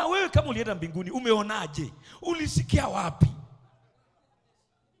ninaona. Na wewe kama ulienda mbinguni umeonaje? Ulisikia wapi?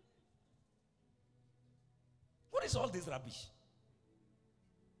 What is all this rubbish?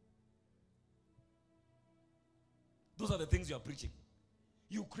 Those are the things you are preaching.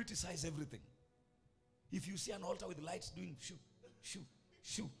 You criticize everything. If you see an altar with lights doing shoo, shoo,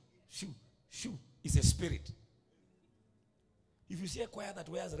 shoo, shoo, shoo, it's a spirit. If you see a choir that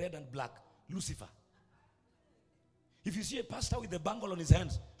wears red and black, Lucifer. If you see a pastor with a bangle on his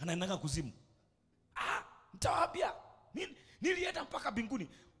hands, anaenda kuzimu. Nitawaambia, nilienda mpaka mbinguni.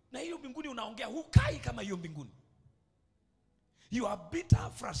 Na hiyo mbinguni unaongea hukai kama hiyo mbinguni. You are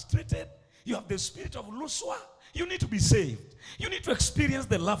bitter, frustrated. You have the spirit of Luswa. You need to be saved. You need to experience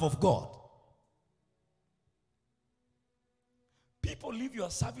the love of God. People leave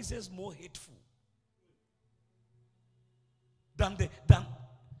your services more hateful than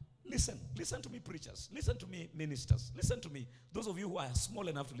listen to me preachers, listen to me ministers, listen to me, those of you who are small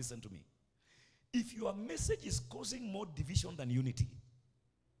enough to listen to me. If your message is causing more division than unity,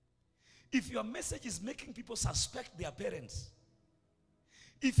 if your message is making people suspect their parents,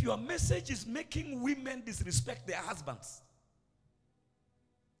 if your message is making women disrespect their husbands,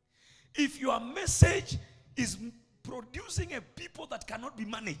 if your message is producing a people that cannot be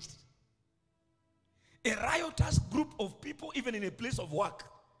managed, a riotous group of people even in a place of work,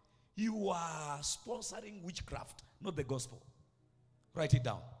 you are sponsoring witchcraft, not the gospel. Write it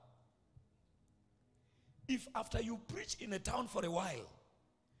down. If after you preach in a town for a while,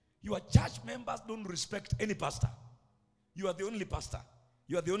 your church members don't respect any pastor, you are the only pastor,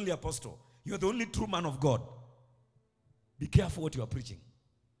 you are the only apostle, you are the only true man of God, be careful what you are preaching.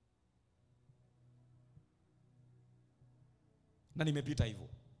 Na nimepita hivyo.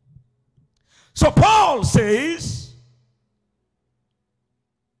 So Paul says,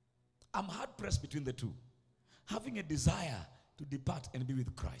 I'm hard pressed between the two, having a desire to depart and be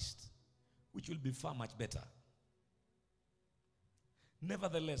with Christ, which will be far much better.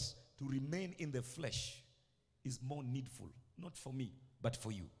 Nevertheless, to remain in the flesh is more needful, not for me, but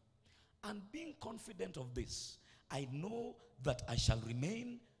for you. And being confident of this, I know that I shall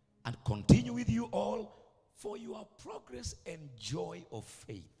remain and continue with you all for your progress and joy of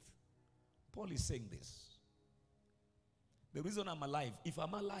faith. Paul is saying this. The reason I'm alive, if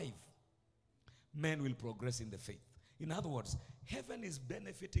I'm alive, men will progress in the faith. In other words, heaven is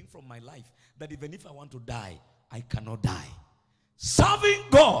benefiting from my life, that even if I want to die, I cannot die. Serving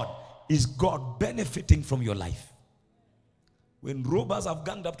God is God benefiting from your life. When robbers have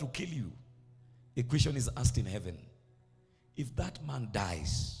ganged up to kill you, a question is asked in heaven. If that man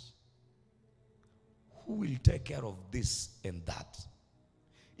dies, who will take care of this and that?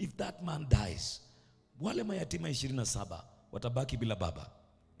 If that man dies, wale mayatima 27 watabaki bila baba.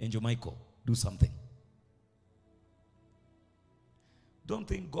 Angel Michael, do something. Don't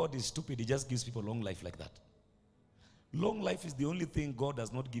think God is stupid. He just gives people long life like that. Long life is the only thing God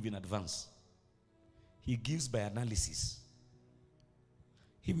does not give in advance. He gives by analysis.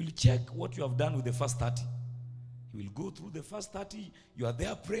 He will check what you have done with the first 30. He will go through the first 30. You are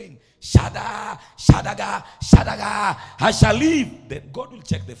there praying, Shada, Shadaga, Shadaga, I shall live. Then God will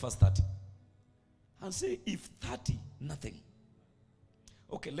check the first 30 and say, if 30, nothing.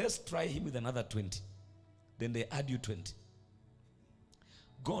 Okay, let's try him with another 20. Then they add you 20.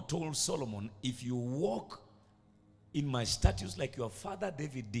 God told Solomon, if you walk in my statutes like your father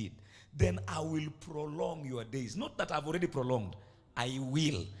David did, then I will prolong your days. Not that I've already prolonged. I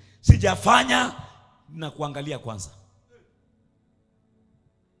will. Sijafanya na kuangalia kwanza.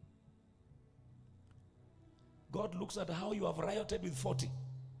 God looks at how you have rioted with 40.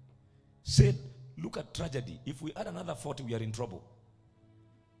 Said, look at tragedy. If we add another 40, we are in trouble.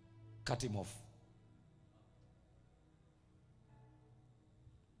 Cut him off.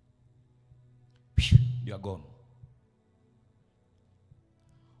 You are gone.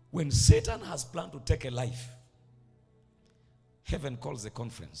 When Satan has planned to take a life, heaven calls a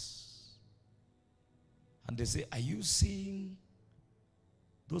conference. And they say, are you seeing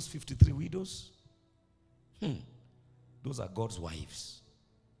those 53 widows? Those are God's wives.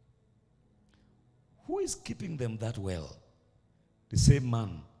 Who is keeping them that well? The same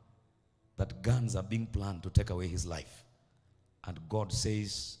man that guns are being planned to take away his life. And God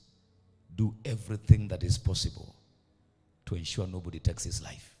says, do everything that is possible to ensure nobody takes his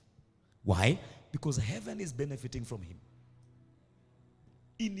life. Why? Because heaven is benefiting from him.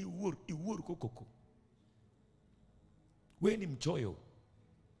 Iwur kokoko. We ni mchoyo.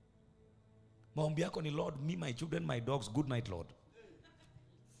 Maombi yako ni, Lord, me, my children, my dogs, good night, Lord.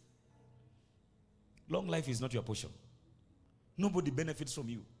 Long life is not your portion. Nobody benefits from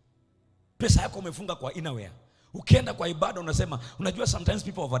you. Pesa yako umefunga kwa inaware. Ukienda kwa ibada unasema, unajua sometimes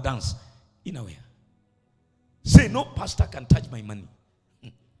people overdance. Inaware. Say, no pastor can touch my money.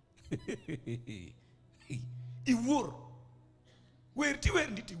 Iwur. Where do you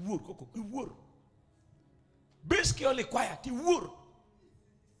need iwur? Iwur. Basically only quiet. Iwur.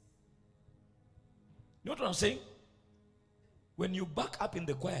 You know what I'm saying? When you back up in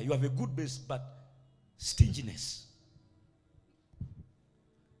the choir, you have a good bass, but stinginess.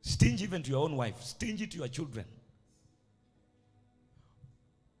 Stingy even to your own wife. Stingy to your children.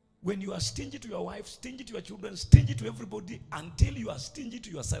 When you are stingy to your wife, stingy to your children, stingy to everybody, until you are stingy to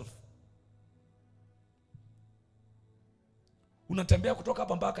yourself. Unatembea kutoka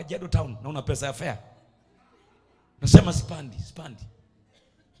hapa mpaka Kajiado town na una pesa ya fare. Nasema sipandi.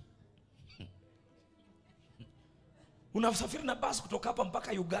 Unasafiri na bus kutoka hapa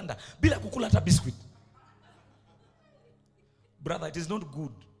mpaka Uganda bila kukula hata biscuit. Brother, it is not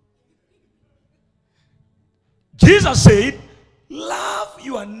good. Jesus said, love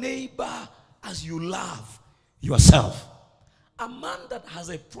your neighbor as you love yourself. A man that has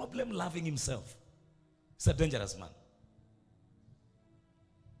a problem loving himself is a dangerous man.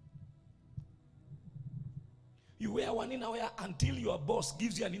 You wear one innerwear until your boss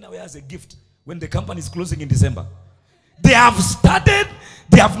gives you an innerwear as a gift when the company is closing in December. They have started,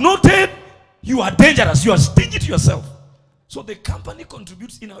 they have noted, you are dangerous, you are stingy to yourself. So the company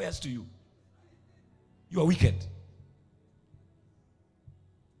contributes innerwears to you. You are wicked.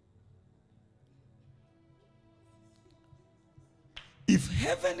 If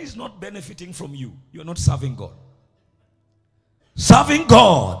heaven is not benefiting from you, you are not serving God. Serving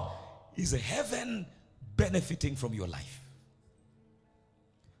God is a heaven benefiting from your life.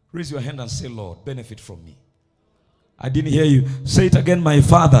 Raise your hand and say, Lord, benefit from me. I didn't hear you. Say it again, my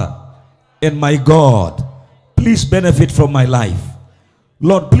Father and my God, please benefit from my life.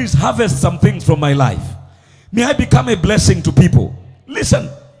 Lord, please harvest some things from my life. May I become a blessing to people. Listen.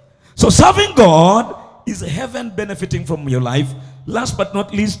 So serving God is heaven benefiting from your life. Last but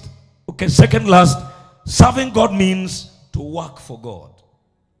not least, okay, second last, serving God means to work for God.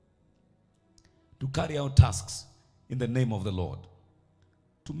 To carry out tasks in the name of the Lord.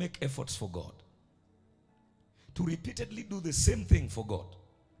 To make efforts for God. To repeatedly do the same thing for God.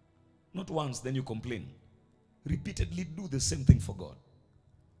 Not once, then you complain. Repeatedly do the same thing for God.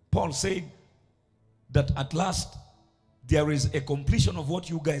 Paul said that at last there is a completion of what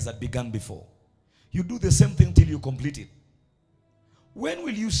you guys had begun before. You do the same thing till you complete it. When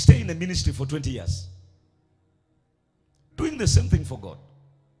will you stay in the ministry for 20 years? Doing the same thing for God.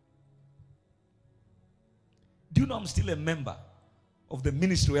 Do you know I'm still a member of the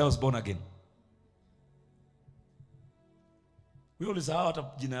ministry where I was born again? We always say, hata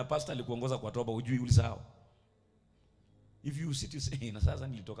jina ya pastor alikuongoza kwa toba hujui ulisahau. If you sit, you say, na sasa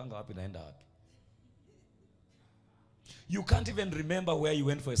nilitokanga wapi naenda wapi? You can't even remember where you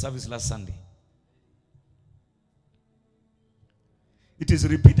went for a service last Sunday. It is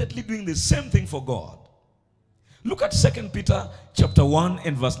repeatedly doing the same thing for God. Look at 2 Peter chapter 1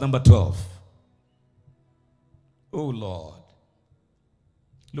 and verse number 12. Oh Lord.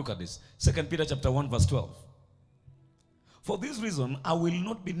 Look at this. 2 Peter chapter 1 verse 12. For this reason, I will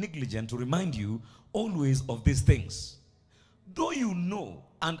not be negligent to remind you always of these things. Though you know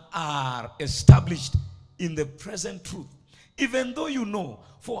and are established in the present truth, even though you know,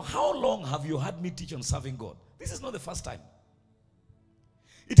 for how long have you heard me teach on serving God? This is not the first time.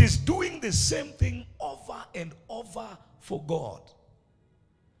 It is doing the same thing over and over for God.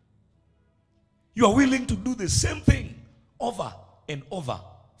 You are willing to do the same thing over and over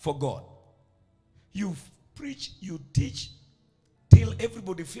for God. You preach, you teach, till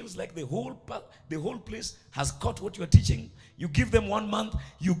everybody feels like the whole place has caught what you are teaching. You give them 1 month,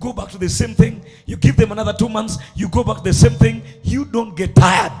 you go back to the same thing. You give them another 2 months, you go back to the same thing. You don't get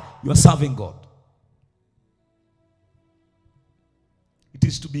tired. You are serving God. It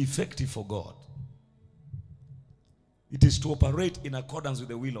is to be effective for God. It is to operate in accordance with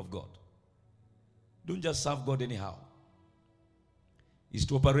the will of God. Don't just serve God anyhow. It's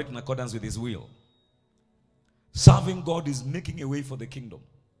to operate in accordance with His will. Serving God is making a way for the kingdom.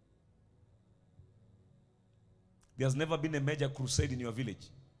 There's never been a major crusade in your village.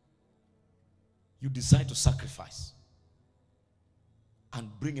 you decide to sacrifice and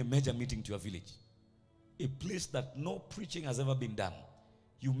bring a major meeting to your village, a place that no preaching has ever been done.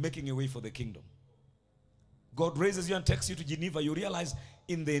 You're making a way for the kingdom. God raises you and takes you to Geneva. You realize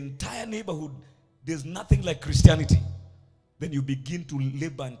in the entire neighborhood, there's nothing like Christianity. Then you begin to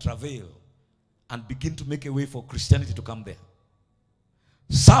labor and travail and begin to make a way for Christianity to come there.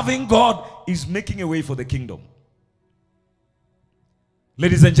 Serving God is making a way for the kingdom.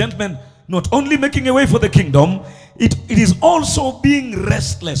 Ladies and gentlemen, not only making a way for the kingdom, it is also being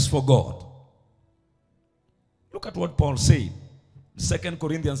restless for God. Look at what Paul said. 2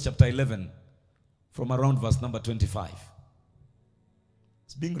 Corinthians chapter 11, from around verse number 25.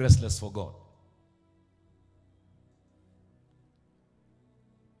 It's being restless for God.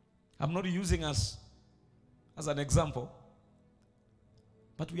 I'm not using us as an example,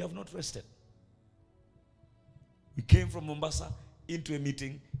 but we have not rested. We came from Mombasa into a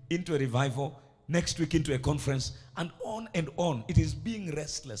meeting, into a revival, next week into a conference, and on and on. It is being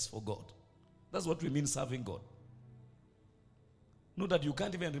restless for God. That's what we mean serving God. Know that you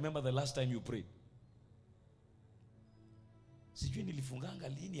can't even remember the last time you prayed. Sijui nilifunganga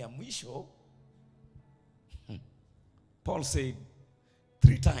lini ya mwisho. Paul said,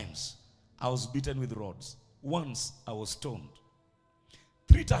 3 times I was beaten with rods. Once I was stoned.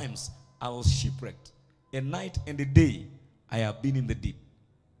 3 times I was shipwrecked. A night and a day I have been in the deep.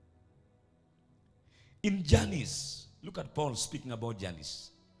 In journeys, look at Paul speaking about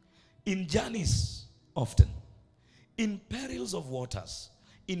journeys. In journeys, often. In perils of waters.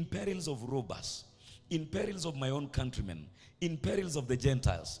 In perils of robbers. In perils of my own countrymen. In perils of the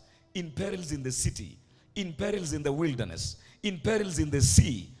Gentiles. In perils in the city. In perils in the wilderness. In perils in the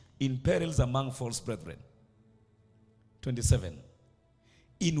sea. In perils among false brethren. 27.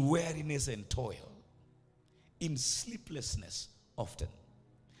 In weariness and toil. In sleeplessness often.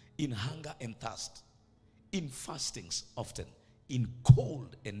 In hunger and thirst. In fastings often. In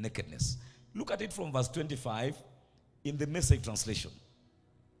cold and nakedness. Look at it from verse 25 in the Message translation.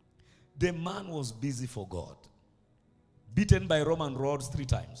 The man was busy for God. Beaten by Roman rods 3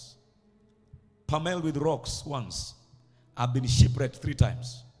 times. Pummeled with rocks once. I've been shipwrecked 3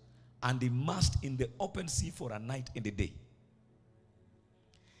 times. And immersed in the open sea for a night and a day.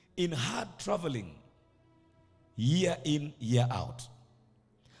 In hard traveling, year in, year out.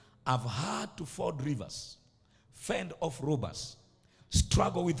 I've had to ford rivers, fend off robbers,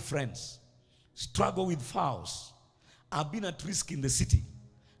 struggle with friends, struggle with fowls. I've been at risk in the city,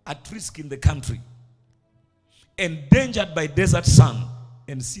 at risk in the country, endangered by desert sun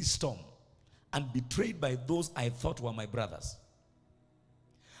and sea storm, and betrayed by those I thought were my brothers.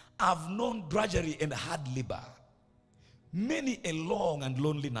 I've known drudgery and hard labor, many a long and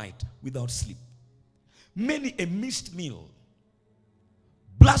lonely night without sleep, many a missed meal,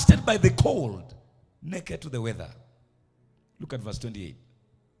 blasted by the cold, naked to the weather. Look at verse 28.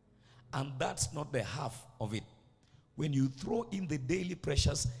 And that's not the half of it. When you throw in the daily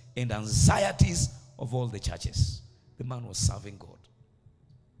pressures and anxieties of all the churches. The man was serving God.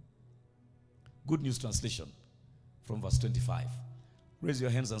 Good News Translation from verse 25. Raise your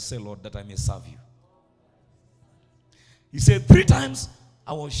hands and say, Lord, that I may serve you. He said, 3 times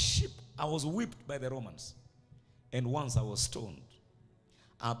I was whipped by the Romans. And once I was stoned.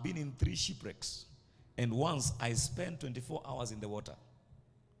 I've been in 3 shipwrecks. And once I spent 24 hours in the water.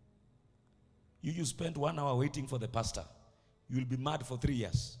 You spent 1 hour waiting for the pastor. You will be mad for 3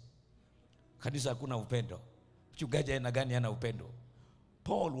 years. Kanisa hakuna upendo. Mchungaji aina gani hana upendo?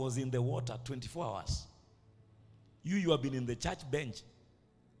 Paul was in the water 24 hours. You have been in the church bench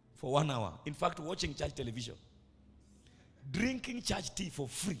for 1 hour. In fact, watching church television. Drinking church tea for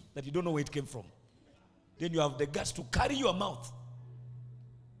free that you don't know where it came from. Then you have the guts to carry your mouth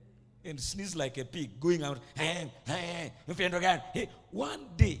and sneeze like a pig, going out. Hey, one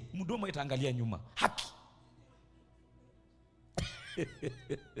day, mudomo itaangalia nyuma. Haki.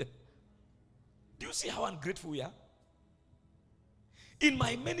 Do you see how ungrateful we are? In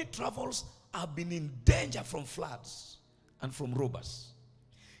my many travels, I've been in danger from floods and from robbers.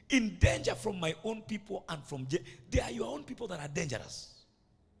 In danger from my own people and from... They are your own people that are dangerous.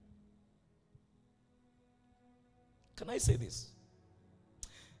 Can I say this?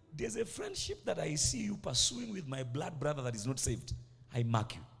 There's a friendship that I see you pursuing with my blood brother that is not saved. I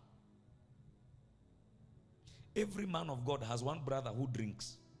mark you. Every man of God has one brother who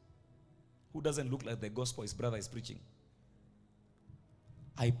drinks, who doesn't look like the gospel his brother is preaching.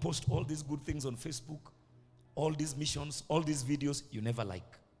 I post all these good things on Facebook, all these missions, all these videos, you never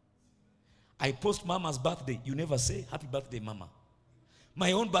like. I post mama's birthday, you never say, happy birthday, mama.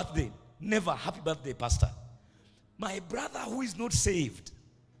 My own birthday, never, happy birthday, pastor. My brother who is not saved,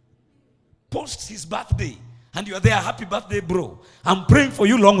 posts his birthday, and you are there, happy birthday, bro. I'm praying for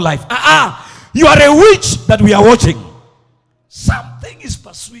you, long life. You are a witch that we are watching. Something is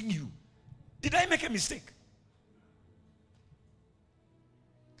pursuing you. Did I make a mistake?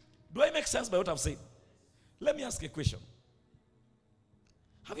 Do I make sense by what I've said? Let me ask a question.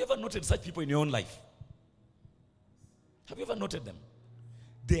 Have you ever noted such people in your own life? Have you ever noted them?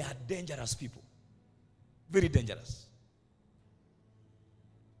 They are dangerous people. Very dangerous.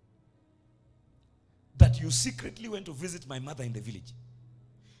 That you secretly went to visit my mother in the village.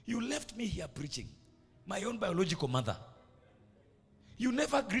 You left me here preaching. My own biological mother. You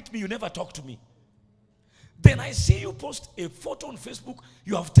never greet me. You never talk to me. Then I see you post a photo on Facebook.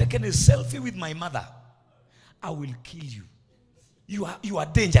 You have taken a selfie with my mother. I will kill you. You are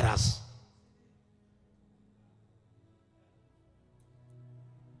dangerous.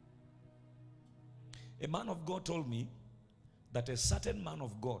 A man of God told me that a certain man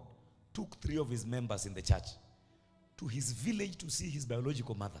of God took 3 of his members in the church to his village to see his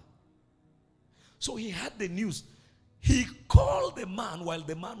biological mother. So he had the news. He called the man while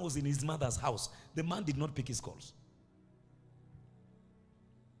the man was in his mother's house. The man did not pick his calls.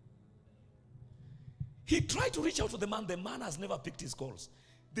 He tried to reach out to the man. The man has never picked his calls.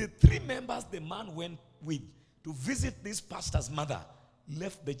 The 3 members the man went with to visit this pastor's mother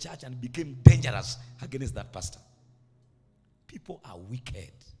left the church and became dangerous against that pastor. People are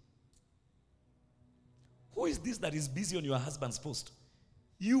wicked. Who is this that is busy on your husband's post?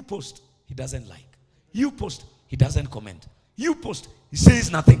 You post, he doesn't like. You post, he doesn't comment. You post, he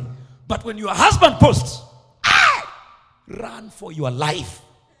says nothing. But when your husband posts, run for your life.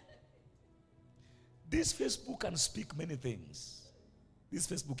 This Facebook can speak many things. This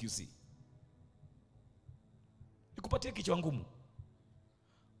Facebook you see. Nikupatie kichwa ngumu.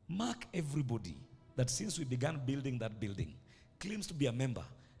 Mark everybody that since we began building that building, claims to be a member,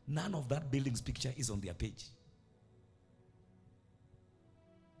 none of that building's picture is on their page.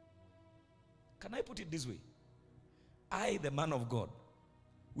 Can I put it this way? I, the man of God,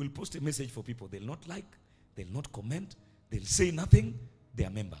 will post a message for people. They'll not like, they'll not comment, they'll say nothing. They are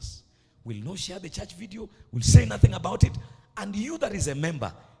members. Will not share the church video, will say nothing about it. And you that is a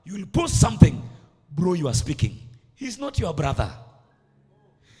member, you will post something. Bro, you are speaking. He's not your brother.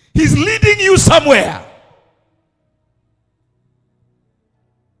 He's leading you somewhere.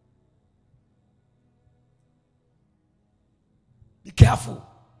 Be careful.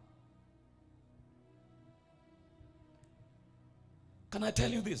 Can I tell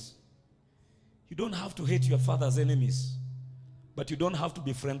you this? You don't have to hate your father's enemies, but you don't have to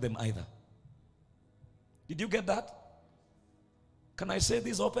befriend them either. Did you get that? Can I say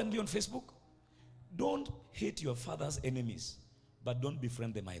this openly on Facebook? Don't hate your father's enemies, but don't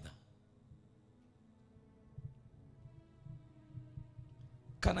befriend them either.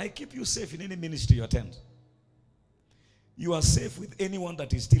 Can I keep you safe in any ministry you attend? You are safe with anyone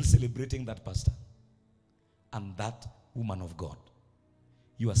that is still celebrating that pastor and that woman of God.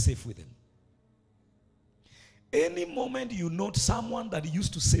 You are safe with them. Any moment you note someone that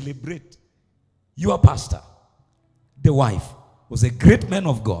used to celebrate your pastor, the wife, was a great man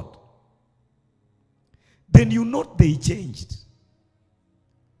of God, then you note they changed.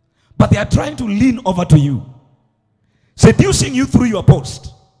 But they are trying to lean over to you, seducing you through your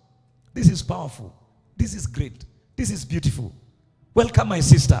post. This is powerful. This is great. This is beautiful. Welcome, my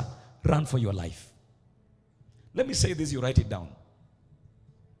sister. Run for your life. Let me say this, you write it down.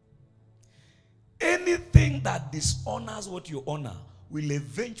 Anything that dishonors what you honor will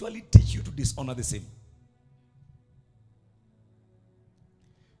eventually teach you to dishonor the same.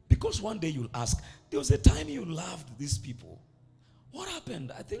 Because one day you'll ask, there was a time you loved these people. What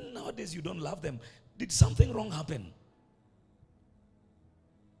happened? I think nowadays you don't love them. Did something wrong happen?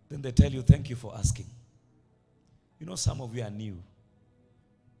 Then they tell you, thank you for asking. You know, some of you are new.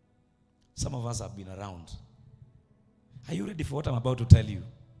 Some of us have been around. Are you ready for what I'm about to tell you?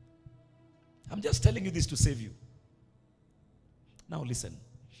 I'm just telling you this to save you. Now listen.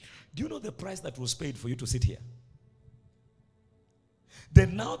 Do you know the price that was paid for you to sit here?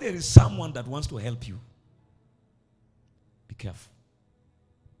 Then now there is someone that wants to help you. Be careful.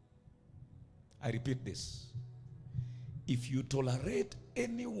 I repeat this. If you tolerate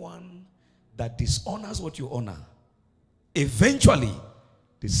anyone that dishonors what you honor, eventually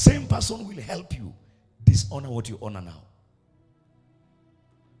the same person will help you dishonor what you honor now.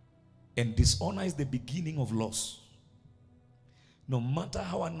 And dishonor is the beginning of loss. No matter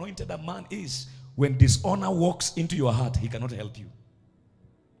how anointed a man is, when dishonor walks into your heart, he cannot help you.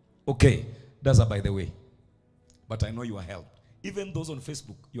 Okay, that's a by the way. But I know you are helped. Even those on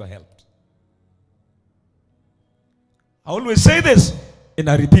Facebook, you are helped. I always say this, and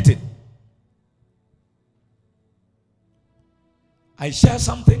I repeat it. I share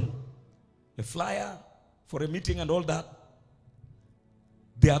something, a flyer for a meeting and all that.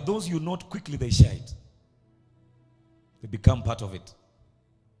 There are those you note quickly they share it. They become part of it.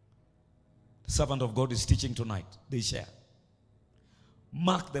 The servant of God is teaching tonight. They share.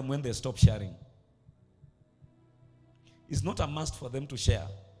 Mark them when they stop sharing. It's not a must for them to share,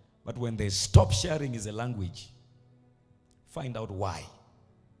 but when they stop sharing is a language. Find out why.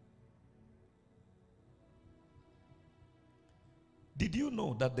 Did you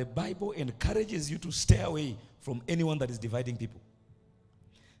know that the Bible encourages you to stay away from anyone that is dividing people?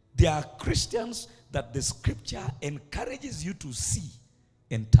 There are Christians that the scripture encourages you to see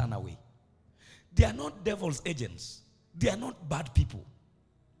and turn away. They are not devil's agents. They are not bad people.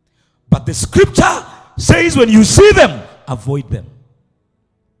 But the scripture says when you see them, avoid them.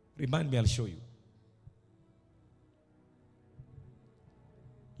 Remind me, I'll show you.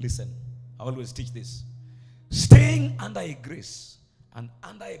 Listen, I always teach this. Staying under a grace and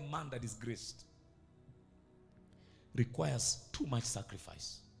under a man that is graced requires too much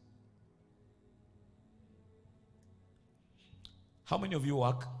sacrifice. How many of you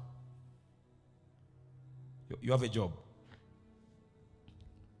work? You have a job.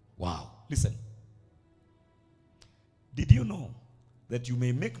 Wow. Listen. Did you know that you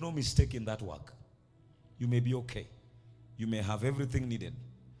may make no mistake in that work? You may be okay. You may have everything needed.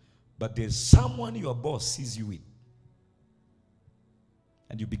 But there's someone your boss sees you with.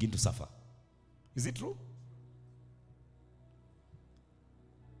 And you begin to suffer. Is it true?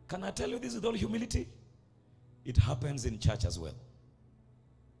 Can I tell you this with all humility? It happens in church as well.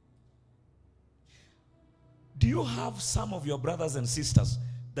 Do you have some of your brothers and sisters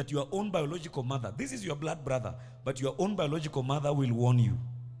that your own biological mother, this is your blood brother, but your own biological mother will warn you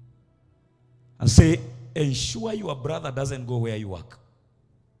and say, ensure your brother doesn't go where you work.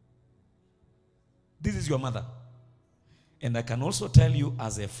 This is your mother. And I can also tell you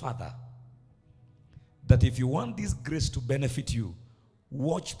as a father that if you want this grace to benefit you,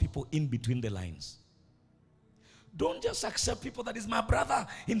 watch people in between the lines. Don't just accept people that is my brother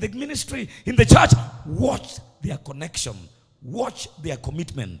in the ministry, in the church. Watch their connection. Watch their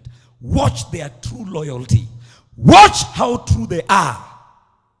commitment. Watch their true loyalty. Watch how true they are.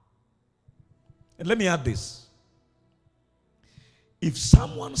 And let me add this. If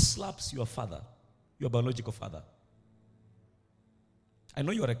someone slaps your father, your biological father, I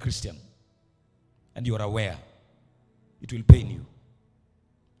know you are a Christian and you are aware it will pain you.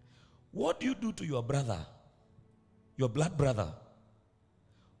 What do you do to your brother, your blood brother,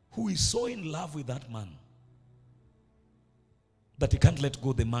 who is so in love with that man that he can't let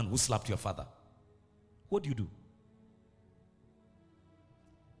go the man who slapped your father? What do you do?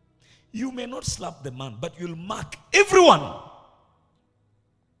 You may not slap the man, but you'll mark everyone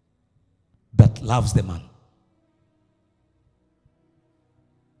that loves the man.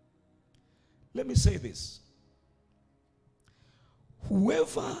 Let me say this.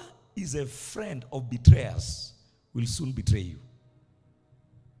 Whoever is a friend of betrayers will soon betray you.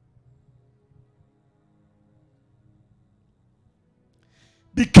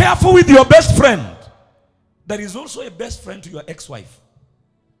 Be careful with your best friend that is also a best friend to your ex-wife.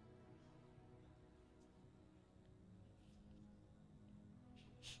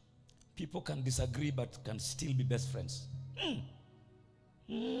 People can disagree but can still be best friends.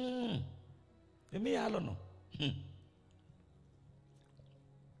 Me, I don't know.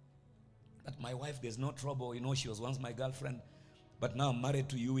 That my wife, there's no trouble. You know, she was once my girlfriend, but now I'm married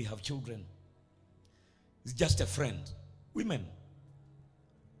to you. We have children. It's just a friend. Women.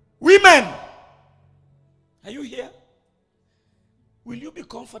 Women! Are you here? Will you be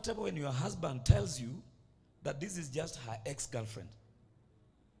comfortable when your husband tells you that this is just her ex-girlfriend?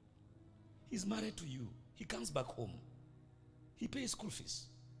 He's married to you. He comes back home. He pays school fees.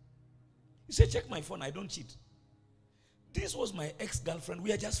 You say, check my phone, I don't cheat. This was my ex-girlfriend.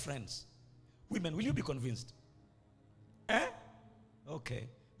 We are just friends. Women, will you be convinced? Okay.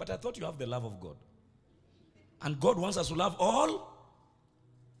 But I thought you have the love of God. And God wants us to love all.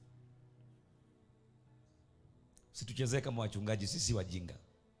 Situchezee kama wachungaji, sisi wajinga.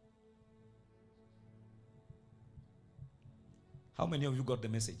 How many of you got the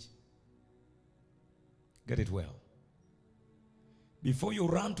message? Get it well. Before you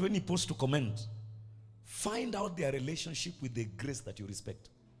run to any post to comment, find out their relationship with the grace that you respect.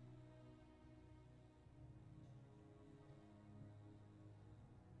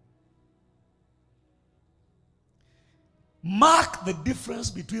 Mark the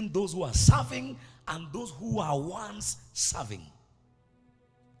difference between those who are serving and those who are once serving.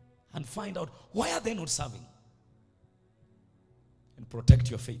 And find out, why are they not serving? And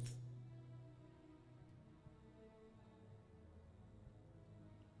protect your faith.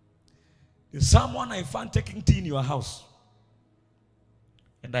 There's someone I found taking tea in your house,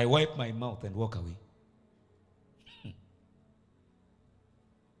 and I wipe my mouth and walk away.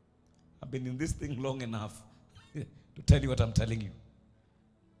 I've been in this thing long enough to tell you what I'm telling you.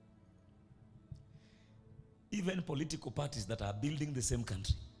 Even political parties that are building the same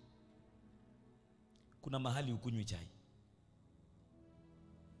country, kuna mahali ukunywi chai.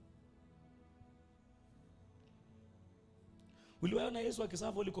 Uliwaona Yesu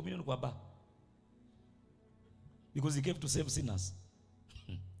akiserve Holy Communion kwa bar? Because he came to save sinners.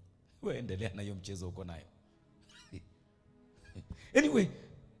 Wewe endelea na hiyo mchezo uko nayo. Anyway,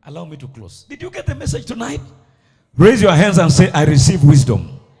 allow me to close. Did you get the message tonight? Raise your hands and say, I receive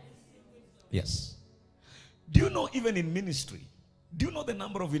wisdom. Yes. Do you know, even in ministry, do you know the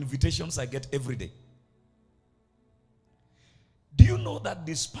number of invitations I get every day? Do you know that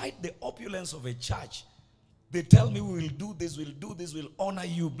despite the opulence of a church, they tell me we will do this, we'll honor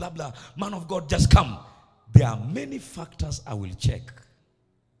you, blah, blah. Man of God, just come. There are many factors I will check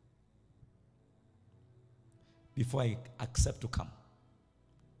before I accept to come.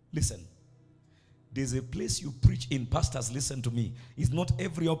 Listen, there's a place you preach in. Pastors, listen to me. It's not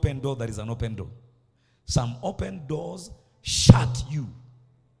every open door that is an open door. Some open doors shut you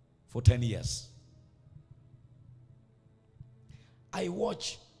for 10 years. I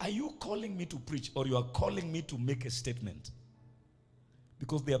watch. Are you calling me to preach, or you are calling me to make a statement?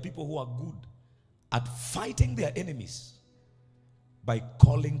 Because there are people who are good at fighting their enemies by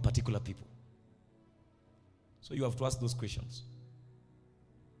calling particular people. So you have to ask those questions.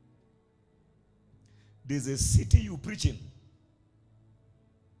 There's a city you preach in.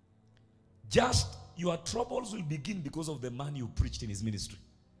 Just your troubles will begin because of the man you preached in his ministry.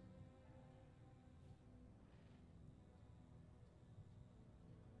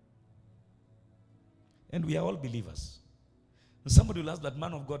 And we are all believers. And somebody will ask that,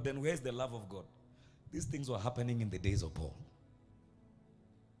 man of God, then where is the love of God? These things were happening in the days of Paul.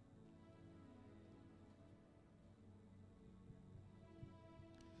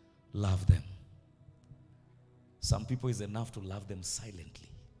 Love them. Some people is enough to love them silently.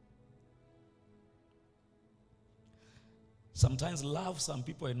 Sometimes love some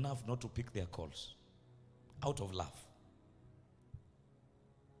people enough not to pick their calls out of love.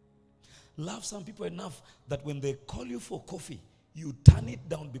 Love some people enough that when they call you for coffee, you turn it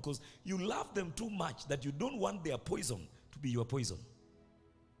down because you love them too much that you don't want their poison to be your poison.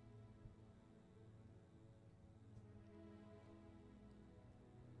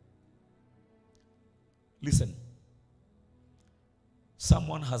 Listen,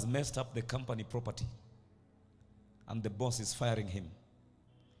 someone has messed up the company property and the boss is firing him.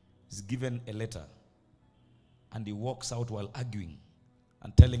 He's given a letter and he walks out while arguing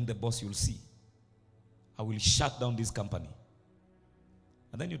and telling the boss, you'll see, I will shut down this company.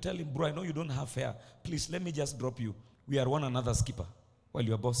 And then you tell him, bro, I know you don't have fare. Please, let me just drop you. We are one another's keeper while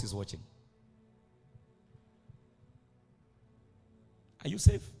your boss is watching. Are you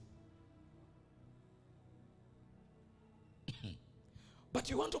safe? But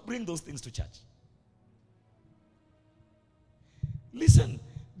you want to bring those things to church. Listen,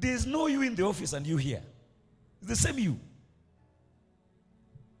 there's no you in the office and you here. It's the same you.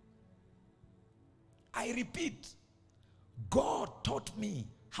 I repeat, God taught me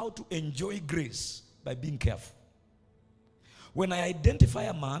how to enjoy grace by being careful. When I identify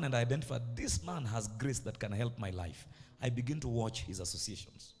a man and I identify this man has grace that can help my life, I begin to watch his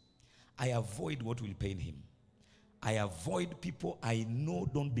associations. I avoid what will pain him. I avoid people I know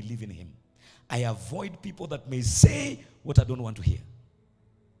don't believe in him. I avoid people that may say what I don't want to hear.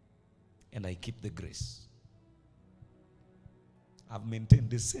 And I keep the grace. I've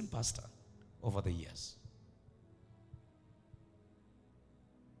maintained the same pastor over the years.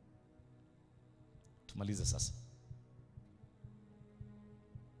 Tumalize sasa.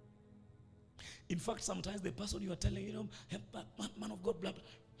 In fact, sometimes the person you are telling, you know, hey, man of God, blah,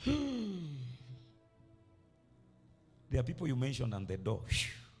 blah. There are people you mentioned on the door.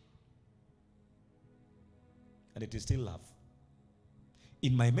 And it is still love.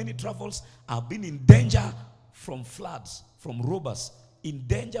 In my many travels, I've been in danger from floods, from robbers, in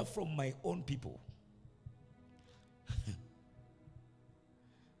danger from my own people.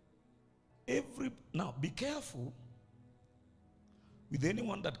 Now, be careful with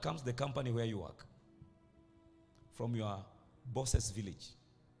anyone that comes to the company where you work, from your boss's village,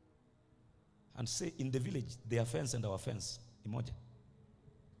 and say, in the village, their fence and our fence, imoja.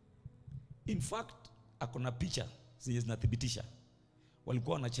 In fact, akona picha zinathibitisha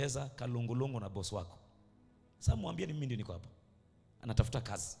walikuwa wanacheza kalongolongo na boss wako. Sasa mwambie ni mimi ndio niko hapa. Anatafuta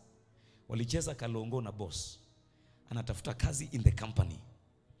kazi. Walicheza kalongo na boss. Anatafuta kazi in the company.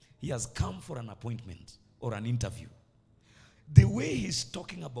 He has come for an appointment or an interview. The way he's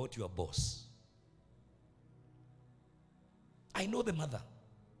talking about your boss. I know the mother.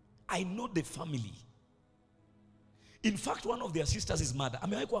 I know the family. In fact, one of their sisters is mother.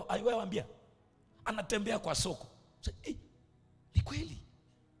 Aliwaambia anatembea kwa soko. Say, hey, ni kweli.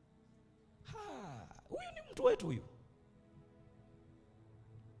 Huyu ni mtu wetu huyu.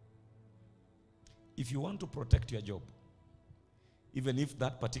 If you want to protect your job, even if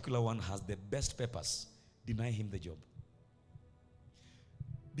that particular one has the best papers, deny him the job.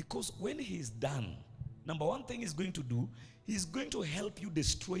 Because when he is done, number one thing he's going to do, he's going to help you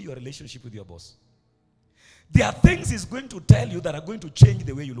destroy your relationship with your boss. There are things he's going to tell you that are going to change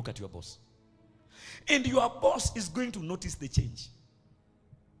the way you look at your boss. And your boss is going to notice the change.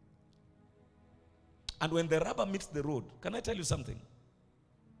 And when the rubber meets the road, can I tell you something?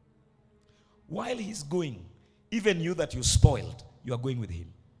 While he's going, even you that you spoiled, you are going with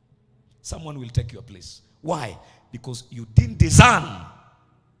him. Someone will take your place. Why? Because you didn't discern.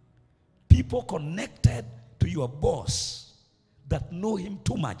 People connected to your boss that know him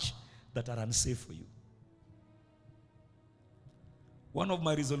too much, that are unsafe for you. One of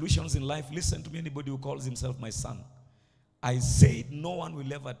my resolutions in life, listen to me, anybody who calls himself my son, I said no one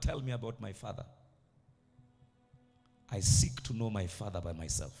will ever tell me about my father. I seek to know my father by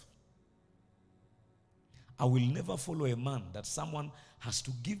myself. I will never follow a man that someone has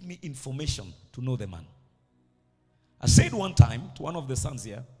to give me information to know the man. I said one time to one of the sons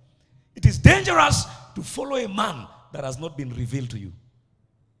here, it is dangerous to follow a man that has not been revealed to you.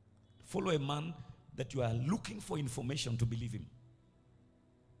 Follow a man that you are looking for information to believe him.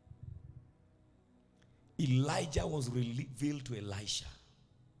 Elijah was revealed to Elisha.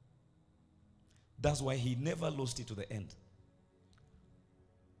 That's why he never lost it to the end.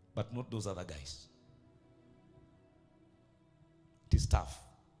 But not those other guys. It is tough.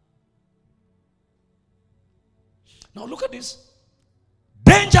 Now look at this.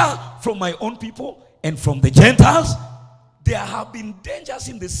 Danger from my own people and from the Gentiles. There have been dangers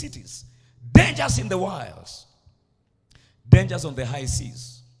in the cities, dangers in the wilds, dangers on the high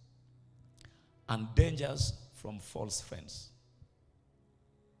seas, and dangers from false friends.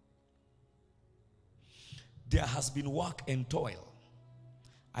 There has been work and toil.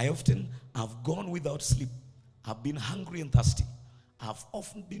 I often have gone without sleep. I've been hungry and thirsty. I've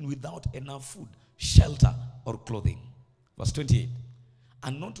often been without enough food, shelter, or clothing. Verse 28.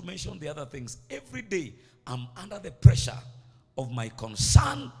 And not to mention the other things. Every day, I'm under the pressure of my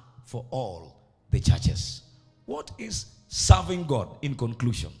concern for all the churches. What is serving God in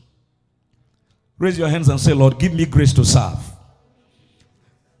conclusion? Raise your hands and say, Lord, give me grace to serve.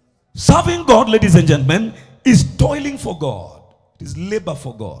 Serving God, ladies and gentlemen, is toiling for God. It is labor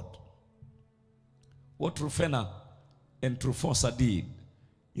for God. What Rufena and Trufosa did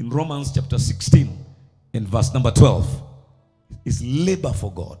in Romans chapter 16 in verse number 12 is labor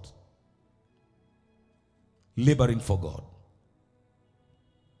for God. Laboring for God.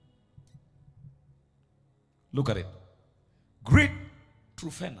 Look at it. Great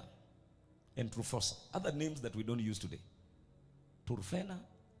Trufena and Trufosa. Other names that we don't use today. Trufena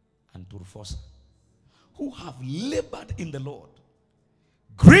and Trufosa. Who have labored in the Lord.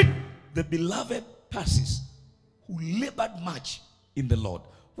 Great the beloved Persis, who labored much in the Lord.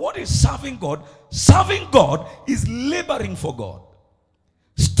 What is serving God? Serving God is laboring for God.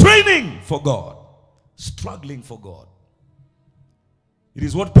 Straining for God. Struggling for God. It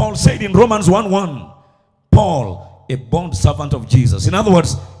is what Paul said in Romans 1:1. Paul, a bond servant of Jesus. In other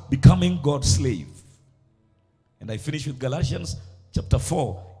words, becoming God's slave. And I finish with Galatians chapter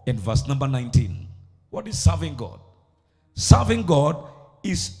 4 and verse number 19. What is serving God? Serving God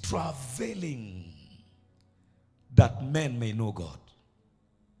is traveling that men may know God.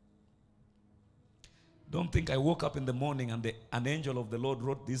 Don't think I woke up in the morning and an angel of the Lord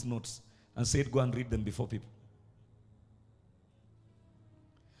wrote these notes and said, go and read them before people.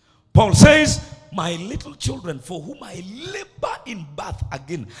 Paul says, my little children, for whom I labor in birth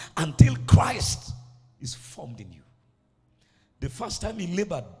again until Christ is formed in you. The first time he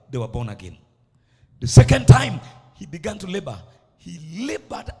labored, they were born again. The second time he began to labor, he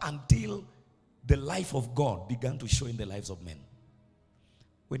labored until the life of God began to show in the lives of men.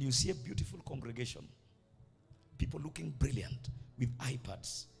 When you see a beautiful congregation, people looking brilliant with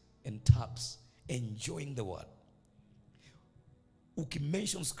iPads and tabs, enjoying the word.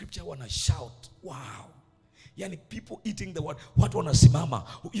 Ukimention scripture, wanna shout, wow. Yani people eating the word, what wanna simama.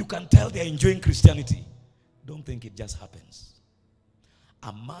 You can tell they're enjoying Christianity. Don't think it just happens.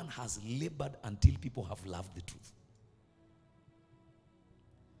 A man has labored until people have loved the truth.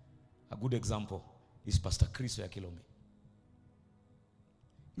 A good example is Pastor Chris Yakilome.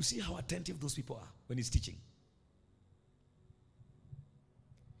 You see how attentive those people are when he's teaching.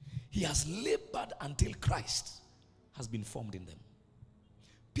 He has labored until Christ has been formed in them.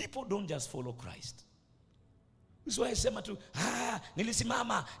 People don't just follow Christ. This is why I say to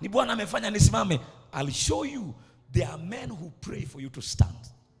nilisimama, ni Bwana amefanya nisimame. I'll show you there are men who pray for you to stand.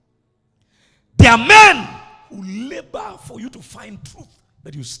 There are men who labor for you to find truth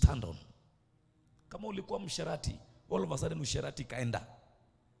that you stand on. Kama ulikuwa msherati, all of a sudden usherati kaenda.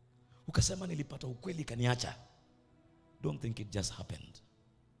 Ukasema nilipata ukweli kaniacha. Don't think it just happened.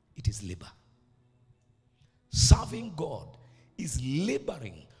 It is labor. Serving God is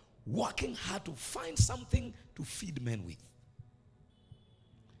laboring, working hard to find something to feed men with.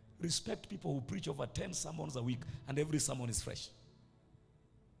 Respect people who preach over 10 sermons a week and every sermon is fresh.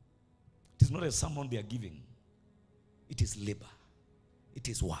 It is not a sermon they are giving. It is labor. It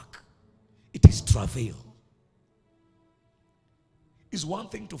is work. It is travail. It's one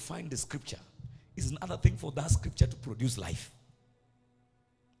thing to find the scripture. It's another thing for that scripture to produce life.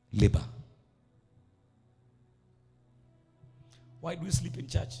 Labor. Why do we sleep in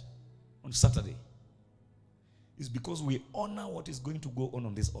church on Saturday? It's because we honor what is going to go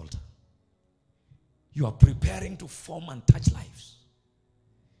on this altar. You are preparing to form and touch lives.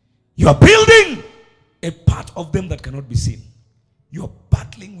 You are building a part of them that cannot be seen. You are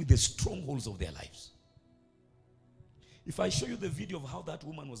battling with the strongholds of their lives. If I show you the video of how that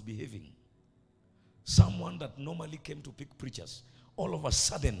woman was behaving, someone that normally came to pick preachers, all of a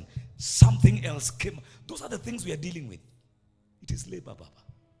sudden something else came. Those are the things we are dealing with. It is labor, Baba.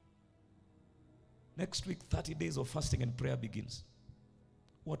 Next week, 30 days of fasting and prayer begins.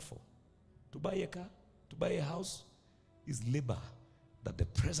 What for? To buy a car? To buy a house? Is labor that the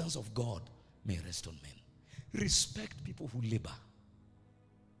presence of God may rest on men. Respect people who labor.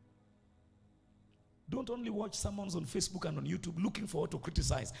 Don't only watch sermons on Facebook and on YouTube looking for what to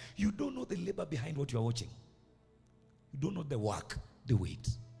criticize. You don't know the labor behind what you are watching. You don't know the work, the weight.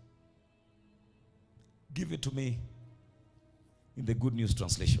 Give it to me in the Good News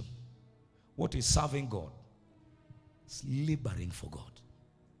Translation. What is serving God? It's laboring for God.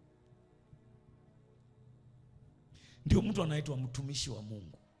 Ndio mtu anaitwa mtumishi wa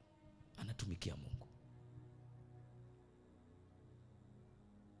Mungu. Anatumikia Mungu.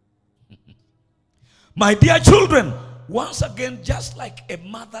 My dear children, once again, just like a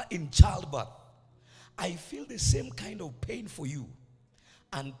mother in childbirth, I feel the same kind of pain for you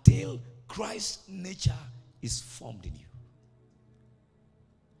until Christ's nature is formed in you.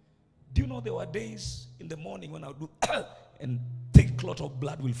 Do you know there were days in the morning when I would do and thick clot of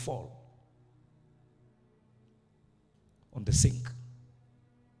blood will fall on the sink?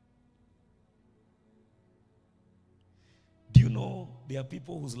 Do you know there are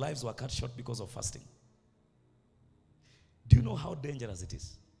people whose lives were cut short because of fasting? Do you know how dangerous it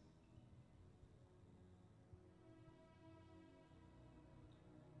is?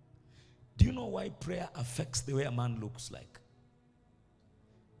 Do you know why prayer affects the way a man looks like?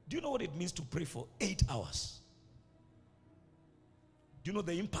 Do you know what it means to pray for 8 hours? Do you know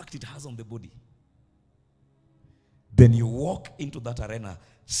the impact it has on the body? Then you walk into that arena,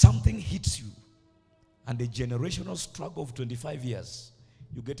 something hits you, and the generational struggle of 25 years,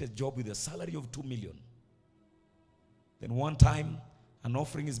 you get a job with a salary of 2 million. Then one time, an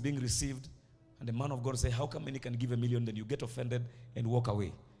offering is being received, and the man of God says, how come many can give $1 million? Then you get offended and walk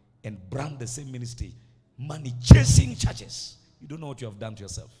away and brand the same ministry. Money chasing churches. You don't know what you have done to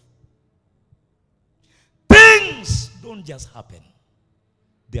yourself. Things don't just happen.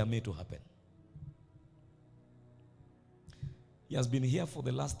 They are made to happen. He has been here for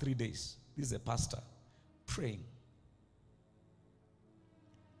the last 3 days. This is a pastor praying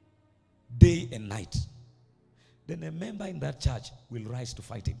day and night. Then a member in that church will rise to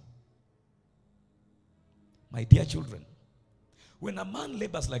fight him. My dear children, when a man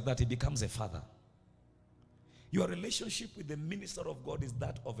labors like that, he becomes a father. Your relationship with the minister of God is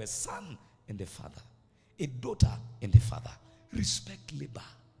that of a son and a father, a daughter and a father. Respect labor.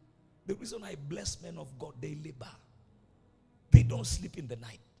 The reason I bless men of God, they labor. They don't sleep in the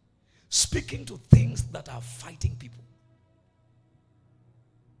night, speaking to things that are fighting people.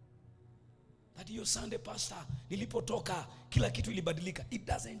 That you Sunday pastor, nilipotoka, kila kitu ilibadilika. It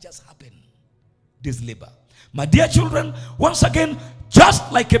doesn't just happen. This labor. My dear children, once again,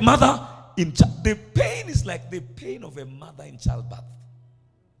 just like a mother in the pain is like the pain of a mother in childbirth.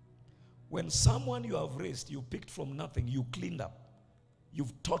 When someone you have raised, you picked from nothing, you cleaned up,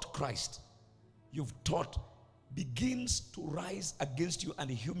 you've taught Christ, you've taught, begins to rise against you and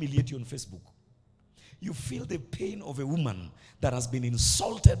humiliate you on Facebook. You feel the pain of a woman that has been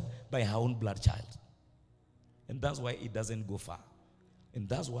insulted by her own blood child. And that's why it doesn't go far. And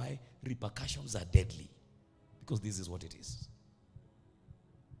that's why repercussions are deadly. Because this is what it is.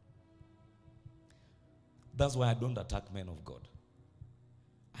 That's why I don't attack men of God.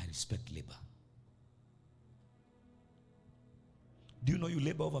 I respect labor. Do you know you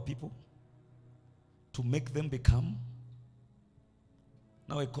labor over people? To make them become?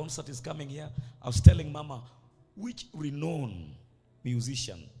 Now a concert is coming here. I was telling Mama, which renowned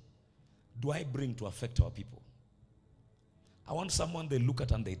musician do I bring to affect our people? I want someone they look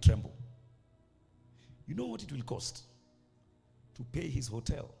at and they tremble. You know what it will cost? To pay his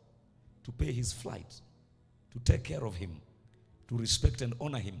hotel, to pay his flight, to take care of him, to respect and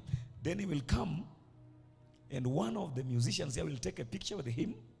honor him. Then he will come and one of the musicians here will take a picture with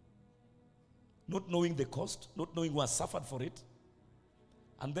him, not knowing the cost, not knowing who has suffered for it.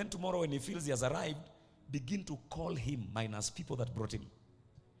 And then tomorrow when he feels he has arrived, begin to call him minus people that brought him.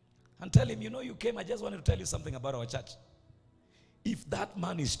 And tell him, you know, you came, I just wanted to tell you something about our church. If that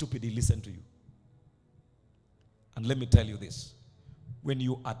man is stupid, he'll listen to you. And let me tell you this. When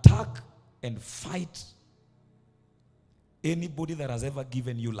you attack and fight anybody that has ever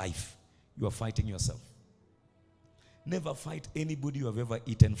given you life, you are fighting yourself. Never fight anybody you have ever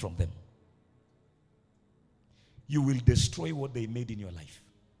eaten from them. You will destroy what they made in your life.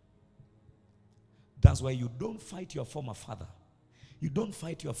 That's why you don't fight your former father. You don't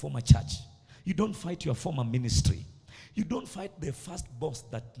fight your former church. You don't fight your former ministry. You don't fight the first boss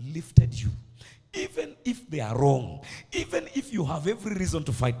that lifted you. Even if they are wrong, even if you have every reason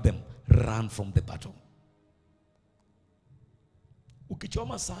to fight them, run from the battle.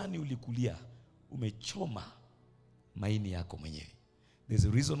 Ukichoma sahani ulikulia, umechoma maini yako mwenyewe. There's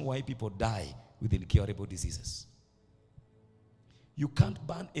a reason why people die with incurable diseases. You can't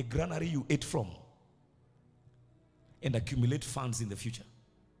burn a granary you ate from and accumulate funds in the future.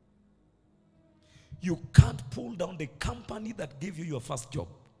 You can't pull down the company that gave you your first job,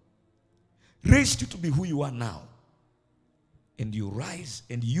 raised you to be who you are now, and you rise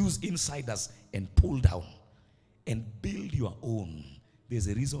and use insiders and pull down and build your own. There's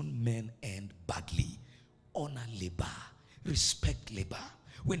a reason men end badly. Honor labor. Respect labor.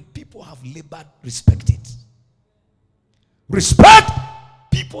 When people have labored, respect it. Respect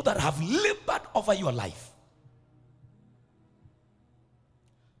people that have labored over your life.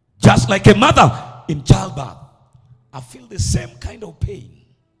 Just like a mother in childbirth, I feel the same kind of pain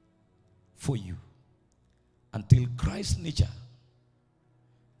for you. Until Christ's nature,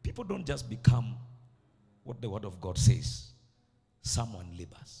 people don't just become what the word of God says. Someone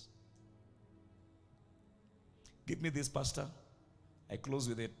labors. Give me this, Pastor. I close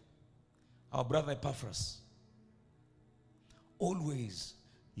with it. Our brother Epaphras, always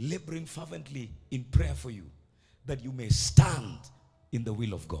laboring fervently in prayer for you, that you may stand in the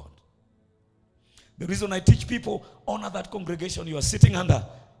will of God. The reason I teach people, honor that congregation you are sitting under,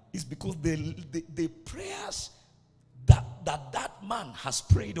 is because the prayers that man has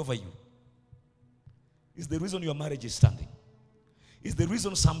prayed over you is the reason your marriage is standing. Is the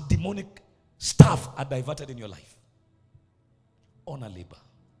reason some demonic stuff are diverted in your life. Honor labor.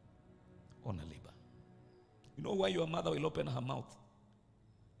 Honor labor. You know why your mother will open her mouth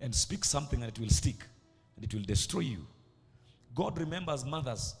and speak something and it will stick and it will destroy you? God remembers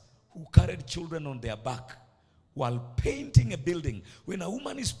mothers who carried children on their back while painting a building. When a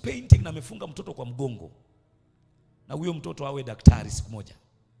woman is painting na amefunga mtoto kwa mgongo, na huyo mtoto awe daktari siku moja,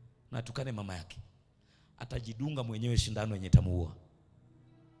 na atukane mama yake, atajidunga mwenyewe shindano yenye itamuua.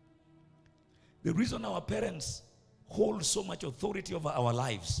 The reason our parents hold so much authority over our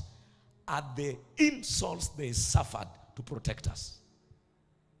lives are the insults they suffered to protect us.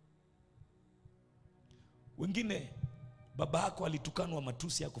 Wengine baba yako alitukanwa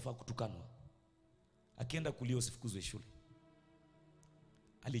matusi hakufaa kutukanwa. Akienda kulia usifukuzwe shule.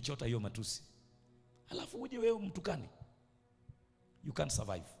 Alichota hiyo matusi. Alafu uje wewe mtukane. You can't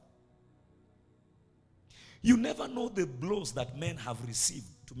survive. You never know the blows that men have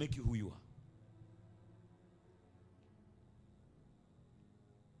received to make you who you are.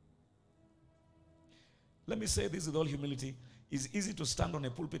 Let me say this with all humility. It's easy to stand on a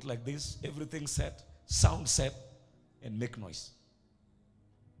pulpit like this, everything set, sound set, and make noise.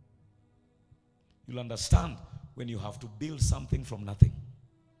 You'll understand when you have to build something from nothing,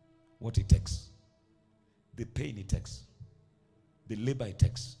 what it takes, the pain it takes, the labor it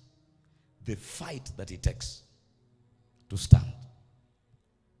takes, the fight that it takes to stand.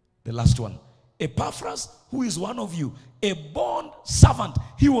 The last one, Epaphras, who is one of you, a bond servant,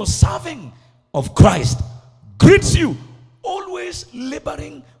 he was serving of Christ, greets you, always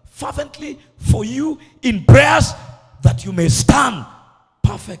laboring fervently for you in prayers, that you may stand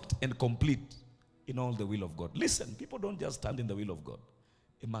perfect and complete in all the will of God. Listen, people don't just stand in the will of God.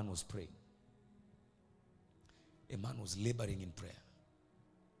 A man was praying. A man was laboring in prayer.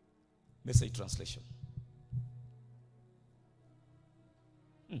 Message translation.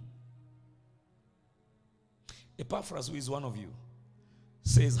 Epaphras, who is one of you,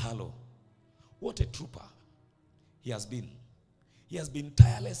 says, hello. What a trooper he has been. He has been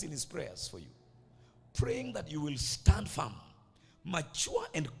tireless in his prayers for you, praying that you will stand firm, mature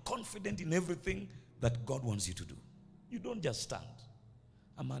and confident in everything that God wants you to do. You don't just stand.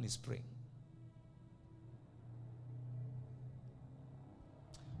 A man is praying.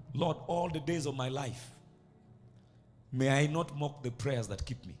 Lord, all the days of my life, may I not mock the prayers that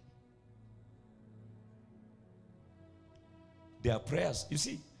keep me. There are prayers. You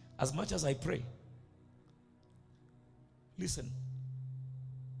see, as much as I pray, listen,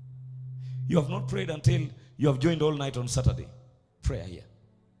 you have not prayed until you have joined all night on Saturday. Prayer here.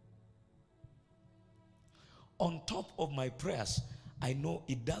 On top of my prayers, I know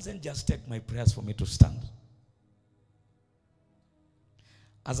it doesn't just take my prayers for me to stand.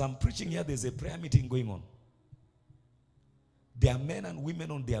 As I'm preaching here, there's a prayer meeting going on. There are men and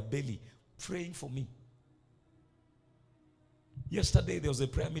women on their belly praying for me. Yesterday, there was a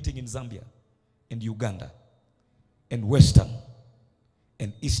prayer meeting in Zambia and Uganda and Western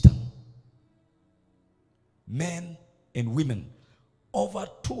and Eastern. Men and women. Over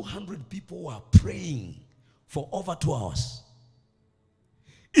 200 people were praying for over 2 hours.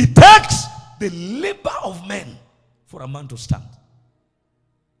 It takes the labor of men for a man to stand.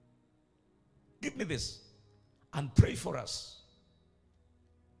 Give me this and pray for us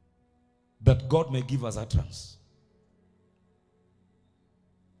that God may give us utterance.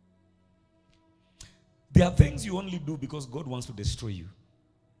 There are things you only do because God wants to destroy you.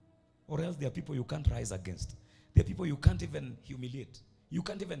 Or else there are people you can't rise against. There are people you can't even humiliate. You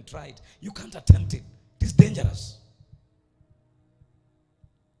can't even try it. You can't attempt it. It is dangerous.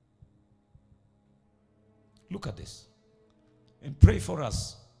 Look at this. And pray for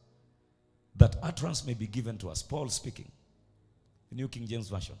us that utterance may be given to us. Paul speaking. The New King James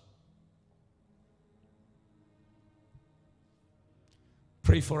Version.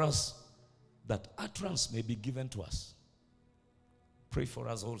 Pray for us that utterance may be given to us. Pray for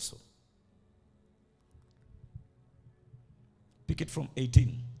us also. Pick it from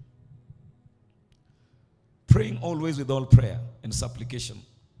 18. Praying always with all prayer and supplication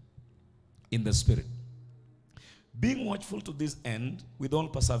in the Spirit. Being watchful to this end with all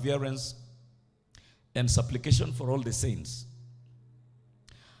perseverance and supplication for all the saints.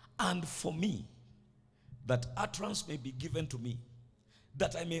 And for me, that utterance may be given to me,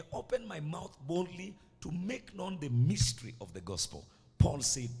 that I may open my mouth boldly to make known the mystery of the gospel. Paul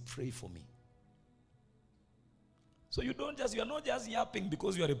said, pray for me. So you are not just yapping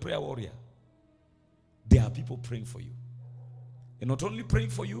because you are a prayer warrior. There are people praying for you. And not only praying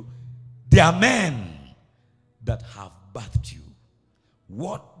for you, there are men that have birthed you.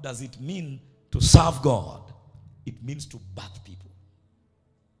 What does it mean to serve God? It means to birth people.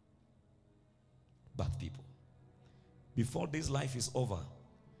 Birth people. Before this life is over,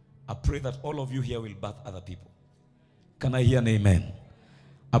 I pray that all of you here will birth other people. Can I hear an amen?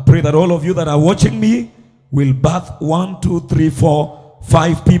 I pray that all of you that are watching me will birth 1, 2, 3, 4,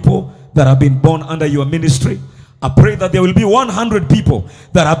 5 people that have been born under your ministry. I pray that there will be 100 people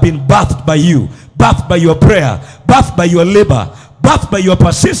that have been birthed by you, birthed by your prayer, birthed by your labor, birthed by your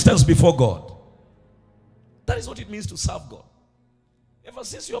persistence before God. That is what it means to serve God. Ever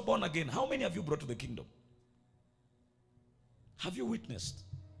since you are born again, how many have you brought to the kingdom? Have you witnessed?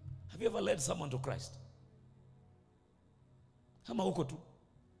 Have you ever led someone to Christ? Kama huko tu.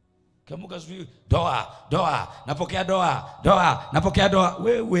 Kamuka sijui doa, napokea doa, napokea doa.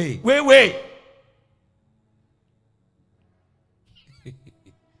 Wewe.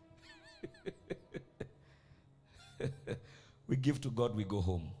 We give to God, we go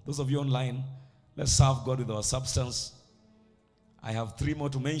home. Those of you online, let's serve God with our substance. I have 3 more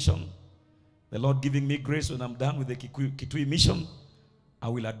to mention. The Lord giving me grace when I'm done with the Kitui mission, I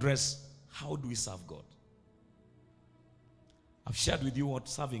will address how do we serve God. I've shared with you what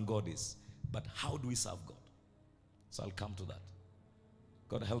serving God is, but how do we serve God? So I'll come to that.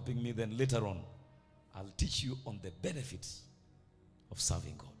 God helping me, then later on, I'll teach you on the benefits of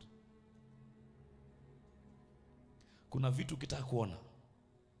serving God. Kuna vitu ukitaka kuona,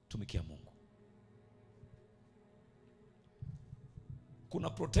 tumikia Mungu. Kuna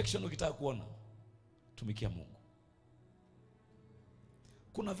protection ukitaka kuona, tumikia Mungu.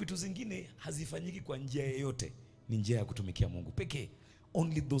 Kuna vitu zingine hazifanyiki kwa njia yoyote, ni njia ya kutumikia Mungu pekee.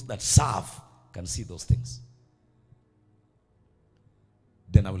 Only those that serve can see those things.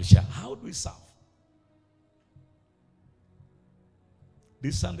 Then I will share, how do we serve?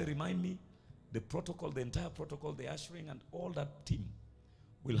 This Sunday, remind me, the protocol, the entire protocol, the ushering and all that team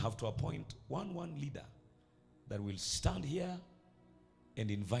will have to appoint one leader that will stand here and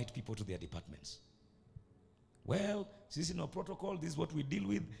invite people to their departments. Well, this is our protocol, this is what we deal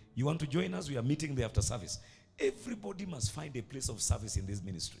with. You want to join us? We are meeting there after service. Everybody must find a place of service in this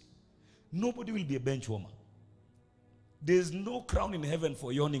ministry. Nobody will be a bench warmer. There's no crown in heaven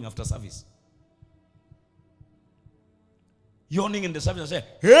for yawning after service. Yawning in the service and say,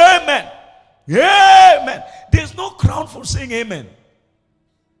 amen, amen. There's no crown for saying amen.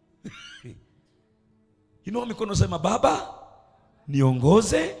 You know mikono sema, Baba,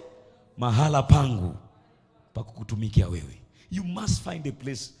 niongoze mahala pangu pa kukutumikia wewe. You must find a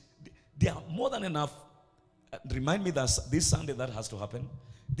place. There are more than enough. Remind me that this Sunday that has to happen.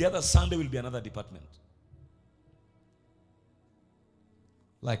 The other Sunday will be another department.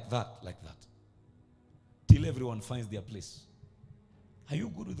 Like that. Till everyone finds their place. Are you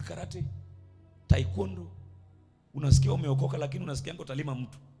good with karate? Taekwondo? Unasikia umeokoka lakini unasikia utalima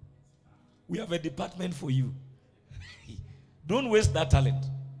mtu. We have a department for you. Don't waste that talent.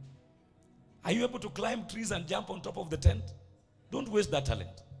 Are you able to climb trees and jump on top of the tent? Don't waste that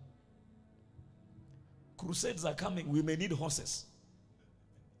talent. Crusades are coming. We may need horses.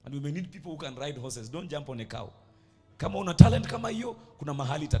 And we may need people who can ride horses. Don't jump on a cow. Kama una talent kama hiyo, kuna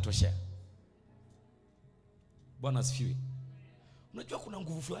mahali itatoshea. Bwana asifiwe. Unajua kuna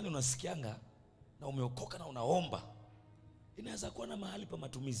nguvu fulani unasikianga na umeokoka na unaomba. Inaweza kuwa na mahali pa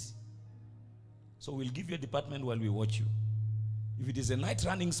matumizi. So we'll give you a department while we watch you. If it is a night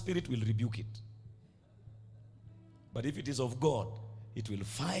running spirit, we'll rebuke it. But if it is of God, it will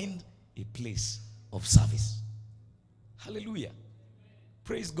find a place of service. Hallelujah.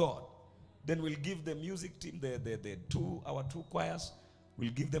 Praise God. Then we'll give the music team, our two choirs,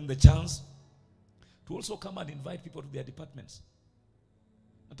 we'll give them the chance to also come and invite people to their departments.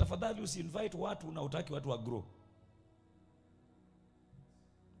 Na tafadhali usi-invite watu na utaki watu wa grow.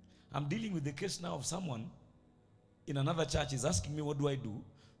 I'm dealing with the case now of someone in another church is asking me, what do I do?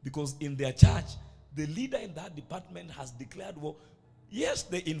 Because in their church, the leader in that department has declared war. Yes,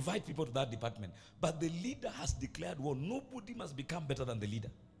 they invite people to that department, but the leader has declared war. Nobody must become better than the leader.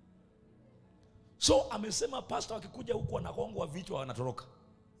 So amesema pastor akikuja huku anakongwa vichwa wanatoroka.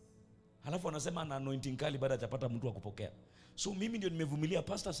 Halafu anasema ana anointing kali baada hajapata mtu wa kupokea. So mimi ndio nimevumilia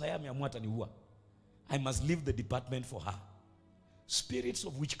pastor Saya ameamua ataniua. I must leave the department for her. Spirits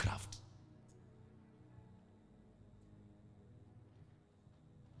of witchcraft.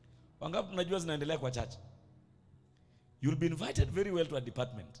 Wangapi mnajua zinaendelea kwa church? You'll be invited very well to a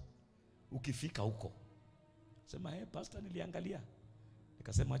department. Ukifika huko sema, pastor niliangalia.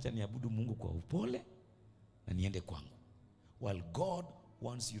 Nikasema acha niabudu Mungu kwa upole na niende kwangu. While God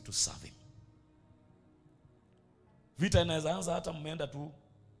wants you to serve him. Vita inaweza anza hata mmeenda tu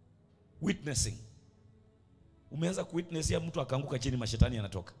witnessing. Umeanza kuwitnessia mtu akaanguka chini mashetani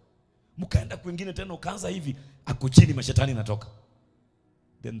yanatoka. Mkaenda kwingine tena ukaanza hivi ako chini mashetani yanatoka.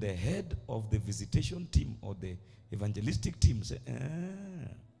 Then the head of the visitation team or the evangelistic team say,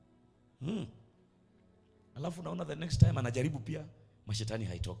 Alafu naona the next time anajaribu pia mashetani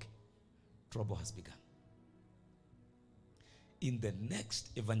haitoki. Trouble has begun. In the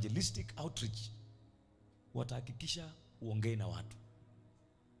next evangelistic outreach, watahakikisha uongee na watu.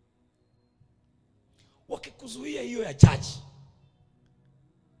 Wakikuzuia hiyo ya church,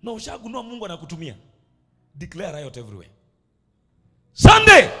 na ushagundua Mungu anakutumia, declare riot everywhere.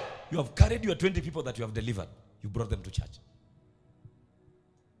 Sunday, you have carried your 20 people that you have delivered. You brought them to church.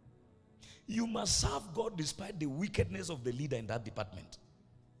 You must serve God despite the wickedness of the leader in that department.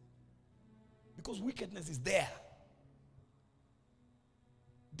 Because wickedness is there.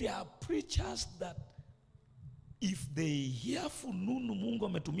 There are preachers that if they hear fununu Mungu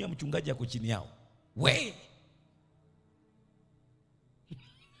ametumia mchungaji yako chini yao. Way.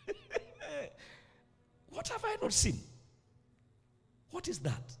 What have I not seen? What is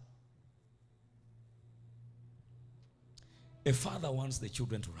that? A father wants the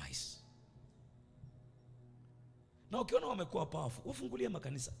children to rise. Na ukiona wamekuwa powerful, wafungulie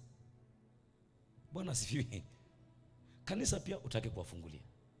makanisa. Bwana asifiwe. Kanisa pia utake kuwafungulia.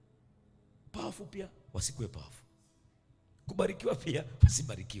 Powerful pia wasikuwe powerful. Kubarikiwa pia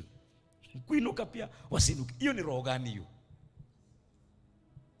wasibarikiwe. Kuinuka pia wasinuke. Hiyo ni roho gani hiyo?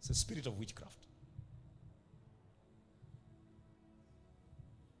 It's a spirit of witchcraft.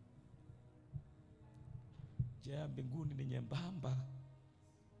 Njia mbinguni ni nyembamba.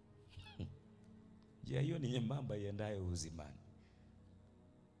 Njia hiyo ni nyembamba iendayo uzimani.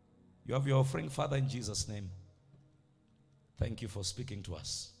 You have your offering, Father, in Jesus' name. Thank you for speaking to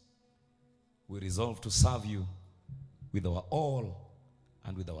us. We resolve to serve you with our all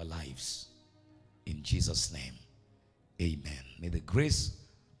and with our lives. In Jesus' name, amen. May the grace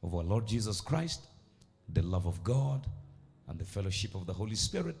of our Lord Jesus Christ, the love of God, and the fellowship of the Holy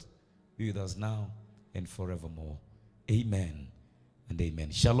Spirit be with us now and forevermore. Amen and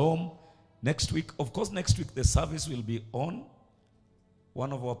amen. Shalom. Next week, of course, next week the service will be on.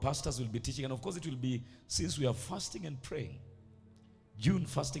 One of our pastors will be teaching, and of course it will be, since we are fasting and praying, June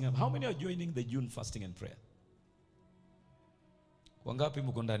fasting. How many are joining the June fasting and prayer? Wangapi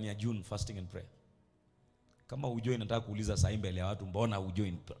mko ndani ya June fasting and prayer? Kama ujoin, nataka kuuliza saa mbele ya watu, mbona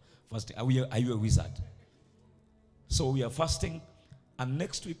ujoin fasting? Are you a wizard? So we are fasting, and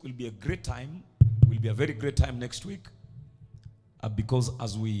next week will be a great time. Will be a very great time next week, because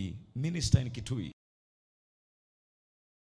as we minister in Kitui,